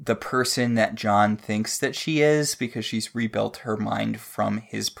the person that John thinks that she is because she's rebuilt her mind from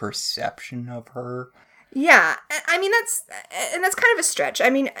his perception of her. Yeah, I mean, that's kind of a stretch. I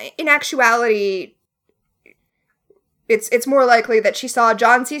mean, in actuality, it's more likely that she saw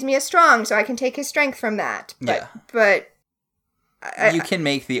John sees me as strong, so I can take his strength from that. But you can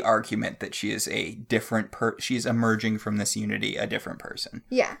make the argument that she is a different she's emerging from this Unity a different person.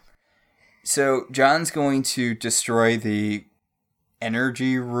 Yeah. So John's going to destroy the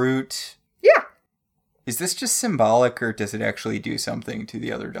energy root. Yeah. Is this just symbolic, or does it actually do something to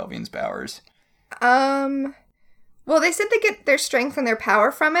the other Delvian's powers? Well, they said they get their strength and their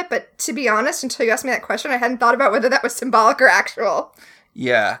power from it, but to be honest, until you asked me that question, I hadn't thought about whether that was symbolic or actual.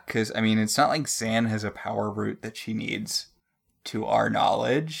 Yeah, because, I mean, it's not like Zan has a power root that she needs, to our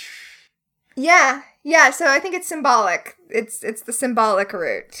knowledge. Yeah, so I think it's symbolic. It's the symbolic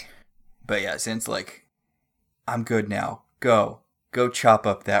root. But yeah, Zan's like, I'm good now. Go chop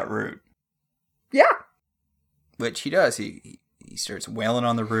up that root. Yeah. Which he does. He starts wailing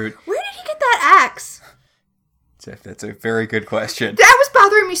on the root. Where did he get that axe? That's a very good question. That was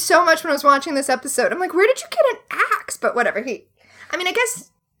bothering me so much when I was watching this episode. I'm like, where did you get an axe? But whatever.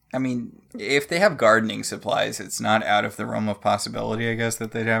 I mean, if they have gardening supplies, it's not out of the realm of possibility, I guess,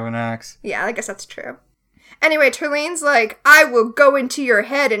 that they'd have an axe. Yeah, I guess that's true. Anyway, Turlene's like, I will go into your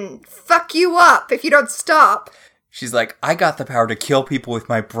head and fuck you up if you don't stop. She's like, I got the power to kill people with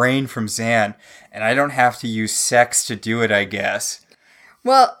my brain from Zan, and I don't have to use sex to do it, I guess.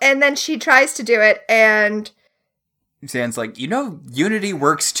 Well, and then she tries to do it, and Zan's like, Unity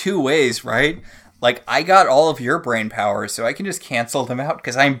works 2 ways, right? Like, I got all of your brain power, so I can just cancel them out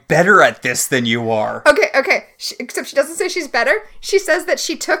because I'm better at this than you are. Okay. Except she doesn't say she's better. She says that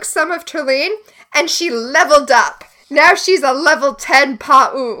she took some of Turleen and she leveled up. Now she's a level 10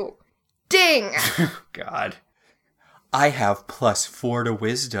 Pa'u. Ding! God. I have +4 to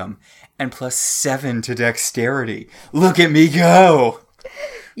wisdom and +7 to dexterity. Look at me go!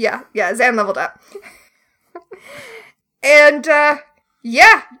 Yeah, Zan leveled up. And,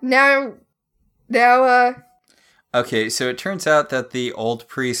 now... Okay, so it turns out that the old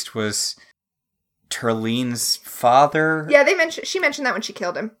priest was Turleen's father? Yeah, she mentioned that when she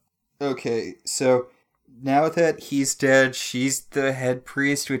killed him. Okay, so now that he's dead, she's the head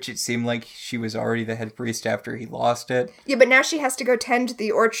priest, which it seemed like she was already the head priest after he lost it. Yeah, but now she has to go tend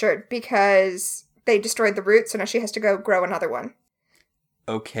the orchard because they destroyed the roots, so now she has to go grow another one.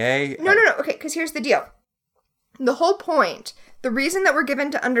 Okay. No, okay, because here's the deal. The whole point, the reason that we're given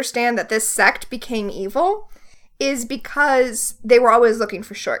to understand that this sect became evil is because they were always looking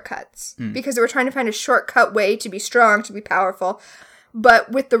for shortcuts. Because they were trying to find a shortcut way to be strong, to be powerful.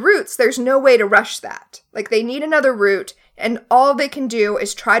 But with the roots, there's no way to rush that. Like, they need another root, and all they can do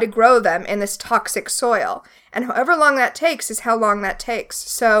is try to grow them in this toxic soil. And however long that takes is how long that takes.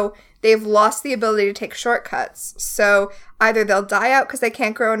 So they've lost the ability to take shortcuts. So either they'll die out because they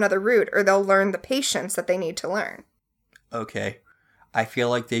can't grow another root, or they'll learn the patience that they need to learn. Okay. I feel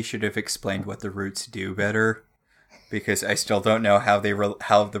like they should have explained what the roots do better, because I still don't know how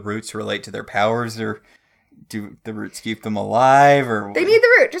how the roots relate to their powers, or do the roots keep them alive, or... They need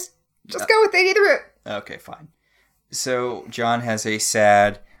the root. Just go with they need the root. Okay, fine. So John has a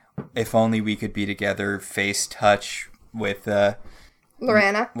sad, if only we could be together, face touch with...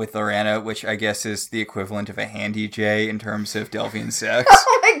 Lorana, which I guess is the equivalent of a handy J in terms of Delvian sex.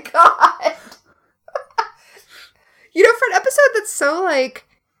 Oh my god! For an episode that's so,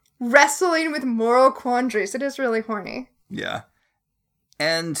 wrestling with moral quandaries, it is really horny. Yeah.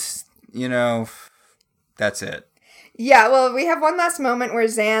 And, that's it. Yeah, well, we have one last moment where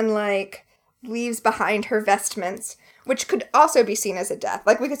Zan, leaves behind her vestments, which could also be seen as a death.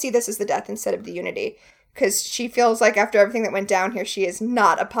 We could see this as the death instead of the unity. Because she feels like after everything that went down here, she is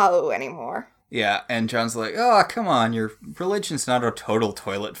not a Pa'u anymore. Yeah, and John's like, oh, come on, your religion's not a total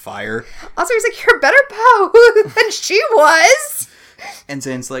toilet fire. Also, he's like, you're a better Pa'u than she was! And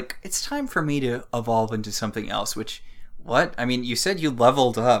Zan's like, it's time for me to evolve into something else, which, what? I mean, you said you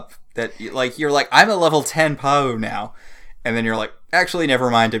leveled up. That, you're like, I'm a level 10 Pa'u now. And then you're like, actually, never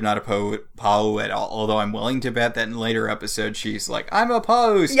mind, I'm not a Pa'u at all. Although I'm willing to bet that in later episodes, she's like, I'm a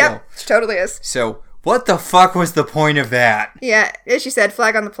Pa'u still. Yep, she totally is. So... what the fuck was the point of that? Yeah, as she said,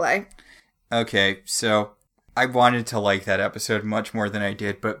 flag on the play. Okay, so I wanted to like that episode much more than I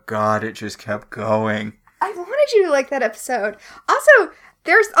did, but God, it just kept going. I wanted you to like that episode. Also,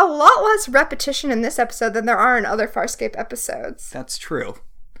 there's a lot less repetition in this episode than there are in other Farscape episodes. That's true.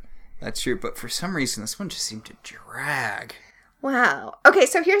 That's true, but for some reason, this one just seemed to drag. Wow. Okay,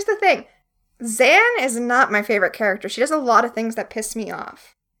 so here's the thing. Zan is not my favorite character. She does a lot of things that piss me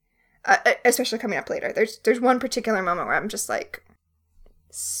off. Especially coming up later. There's one particular moment where I'm just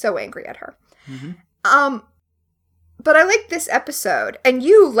so angry at her. Mm-hmm. But I like this episode, and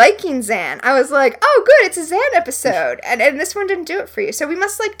you liking Zan, I was like, oh good, it's a Zan episode, and this one didn't do it for you. So we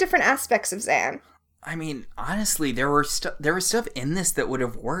must like different aspects of Zan. I mean, honestly, there was stuff in this that would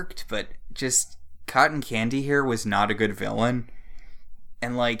have worked, but just Cotton Candy here was not a good villain,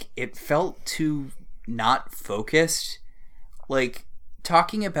 and it felt too not focused.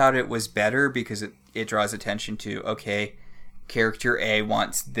 Talking about it was better because it draws attention to, okay, character A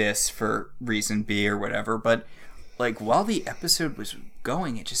wants this for reason B or whatever, but, while the episode was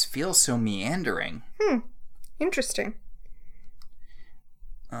going, it just feels so meandering. Interesting.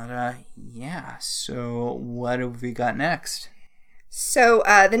 Yeah, so what have we got next? So,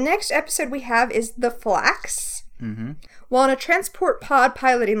 the next episode we have is The Flax. Mm-hmm. While on a transport pod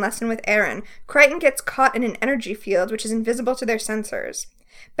piloting lesson with Aaron, Crichton gets caught in an energy field which is invisible to their sensors.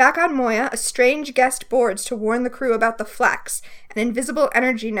 Back on Moya, a strange guest boards to warn the crew about the Flax, an invisible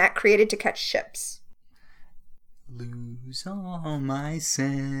energy net created to catch ships. Lose all my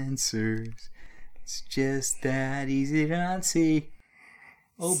sensors. It's just that easy to not see.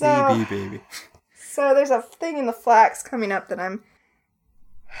 Oh, so, baby. So there's a thing in the Flax coming up that I'm...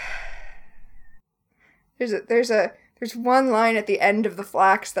 There's one line at the end of the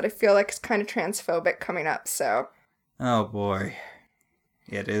Flax that I feel like is kind of transphobic coming up, so... Oh boy.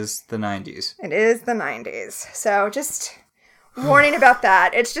 It is the 90s. It is the 90s. So just warning about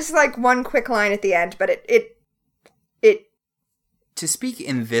that. It's just one quick line at the end, but it... To speak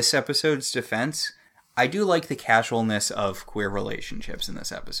in this episode's defense, I do like the casualness of queer relationships in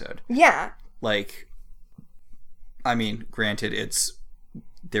this episode. Yeah. Like, I mean, granted,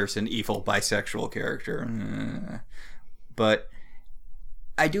 there's an evil bisexual character, but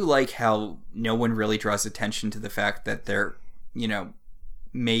I do like how no one really draws attention to the fact that their,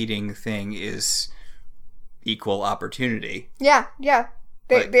 mating thing is equal opportunity. Yeah.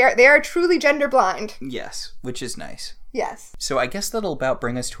 They are truly gender blind. Yes, which is nice. Yes. So I guess that'll about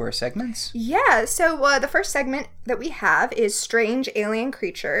bring us to our segments. Yeah, so the first segment that we have is Strange Alien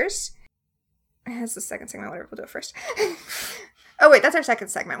Creatures. That's the second segment, whatever, we'll do it first. Oh wait, that's our second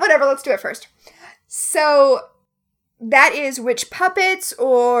segment. Whatever, let's do it first. So that is which puppets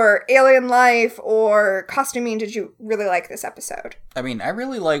or alien life or costuming did you really like this episode? I mean, I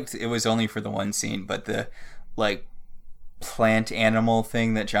really liked, it was only for the one scene, but the, plant animal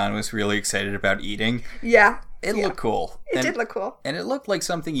thing that John was really excited about eating. Yeah. It looked cool. It did look cool. And it looked like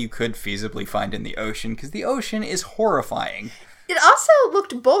something you could feasibly find in the ocean, because the ocean is horrifying. It also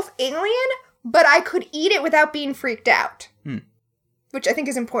looked both alien, but I could eat it without being freaked out. Which I think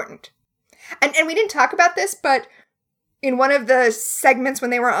is important. And we didn't talk about this, but in one of the segments when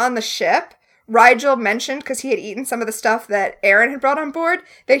they were on the ship, Rigel mentioned, because he had eaten some of the stuff that Aaron had brought on board,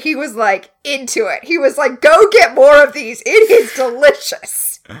 that he was, into it. He was like, go get more of these. It is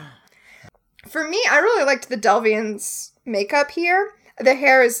delicious. For me, I really liked the Delvians' makeup here. The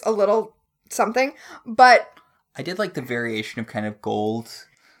hair is a little something, but... I did like the variation of kind of gold.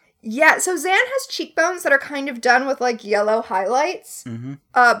 Yeah, so Zan has cheekbones that are kind of done with, yellow highlights. Mm-hmm.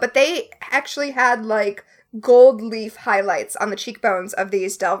 But they actually had, gold leaf highlights on the cheekbones of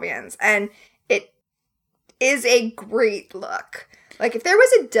these Delvians. And it is a great look. If there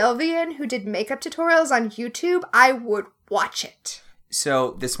was a Delvian who did makeup tutorials on YouTube, I would watch it.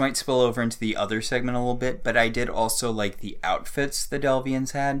 So this might spill over into the other segment a little bit, but I did also like the outfits the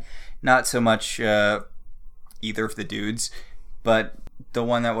Delvians had. Not so much either of the dudes, but the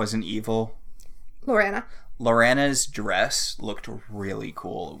one that wasn't evil. Lorana's dress looked really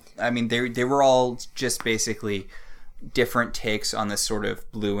cool. I mean, they were all just basically different takes on this sort of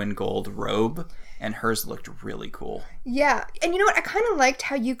blue and gold robe, and hers looked really cool. Yeah, and you know what? I kind of liked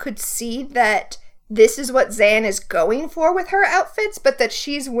how you could see that this is what Zan is going for with her outfits, but that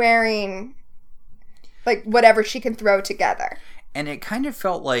she's wearing, whatever she can throw together. And it kind of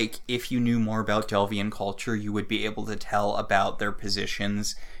felt like if you knew more about Delvian culture, you would be able to tell about their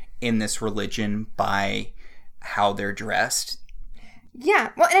positions in this religion by how they're dressed.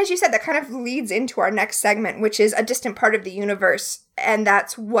 Yeah, well, and as you said, that kind of leads into our next segment, which is a distant part of the universe, and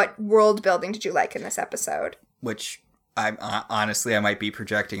that's what world building did you like in this episode? Which... honestly, I might be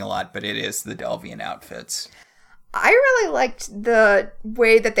projecting a lot, but it is the Delvian outfits. I really liked the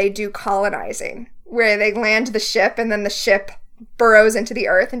way that they do colonizing, where they land the ship and then the ship burrows into the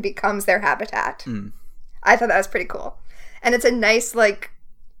earth and becomes their habitat. I thought that was pretty cool. And it's a nice,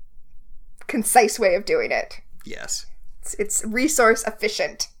 concise way of doing it. Yes. It's resource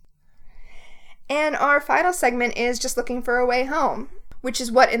efficient. And our final segment is just looking for a way home, which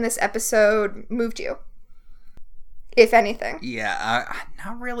is what in this episode moved you. If anything. Yeah,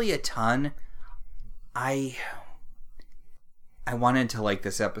 not really a ton. I wanted to like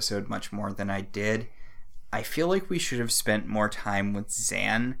this episode much more than I did. I feel like we should have spent more time with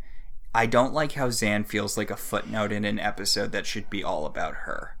Zan. I don't like how Zan feels like a footnote in an episode that should be all about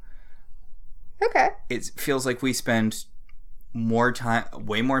her. Okay. It feels like we spend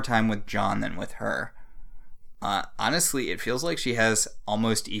way more time with John than with her. Honestly, it feels like she has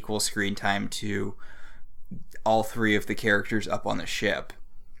almost equal screen time to all three of the characters up on the ship.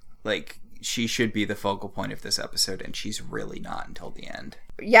 She should be the focal point of this episode, and she's really not until the end.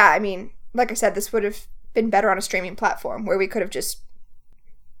 Yeah, I mean, like I said, this would have been better on a streaming platform where we could have just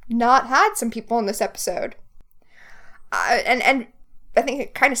not had some people in this episode. And I think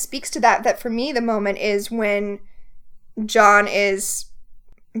it kind of speaks to that for me, the moment is when John is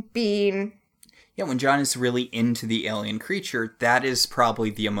being... Yeah, when John is really into the alien creature, that is probably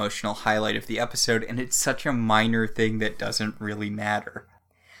the emotional highlight of the episode, and it's such a minor thing that doesn't really matter.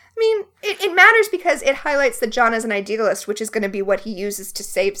 I mean, it matters because it highlights that John is an idealist, which is going to be what he uses to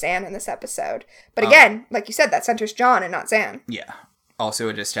save Zan in this episode. But again, like you said, that centers John and not Zan. Yeah. Also,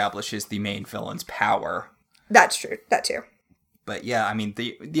 it establishes the main villain's power. That's true. That too. But yeah, I mean,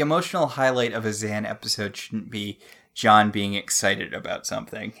 the emotional highlight of a Zan episode shouldn't be John being excited about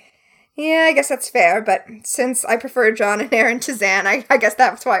something. Yeah, I guess that's fair, but since I prefer John and Aaron to Zan, I guess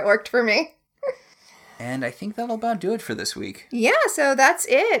that's why it worked for me. And I think that'll about do it for this week. Yeah, so that's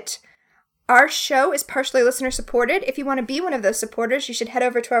it. Our show is partially listener-supported. If you want to be one of those supporters, you should head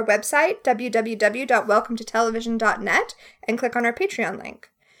over to our website, www.welcometotelevision.net, and click on our Patreon link.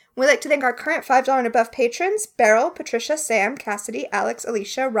 We'd like to thank our current $5 and above patrons, Beryl, Patricia, Sam, Cassidy, Alex,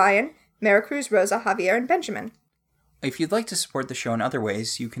 Alicia, Ryan, Maricruz, Rosa, Javier, and Benjamin. If you'd like to support the show in other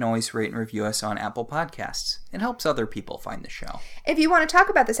ways, you can always rate and review us on Apple Podcasts. It helps other people find the show. If you want to talk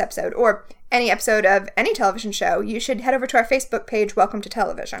about this episode, or any episode of any television show, you should head over to our Facebook page, Welcome to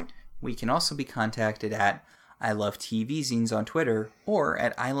Television. We can also be contacted at I Love TV Zines on Twitter, or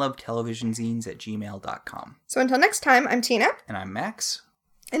at ilovetelevisionzines@gmail.com. So until next time, I'm Tina. And I'm Max.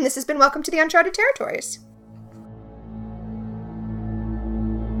 And this has been Welcome to the Uncharted Territories.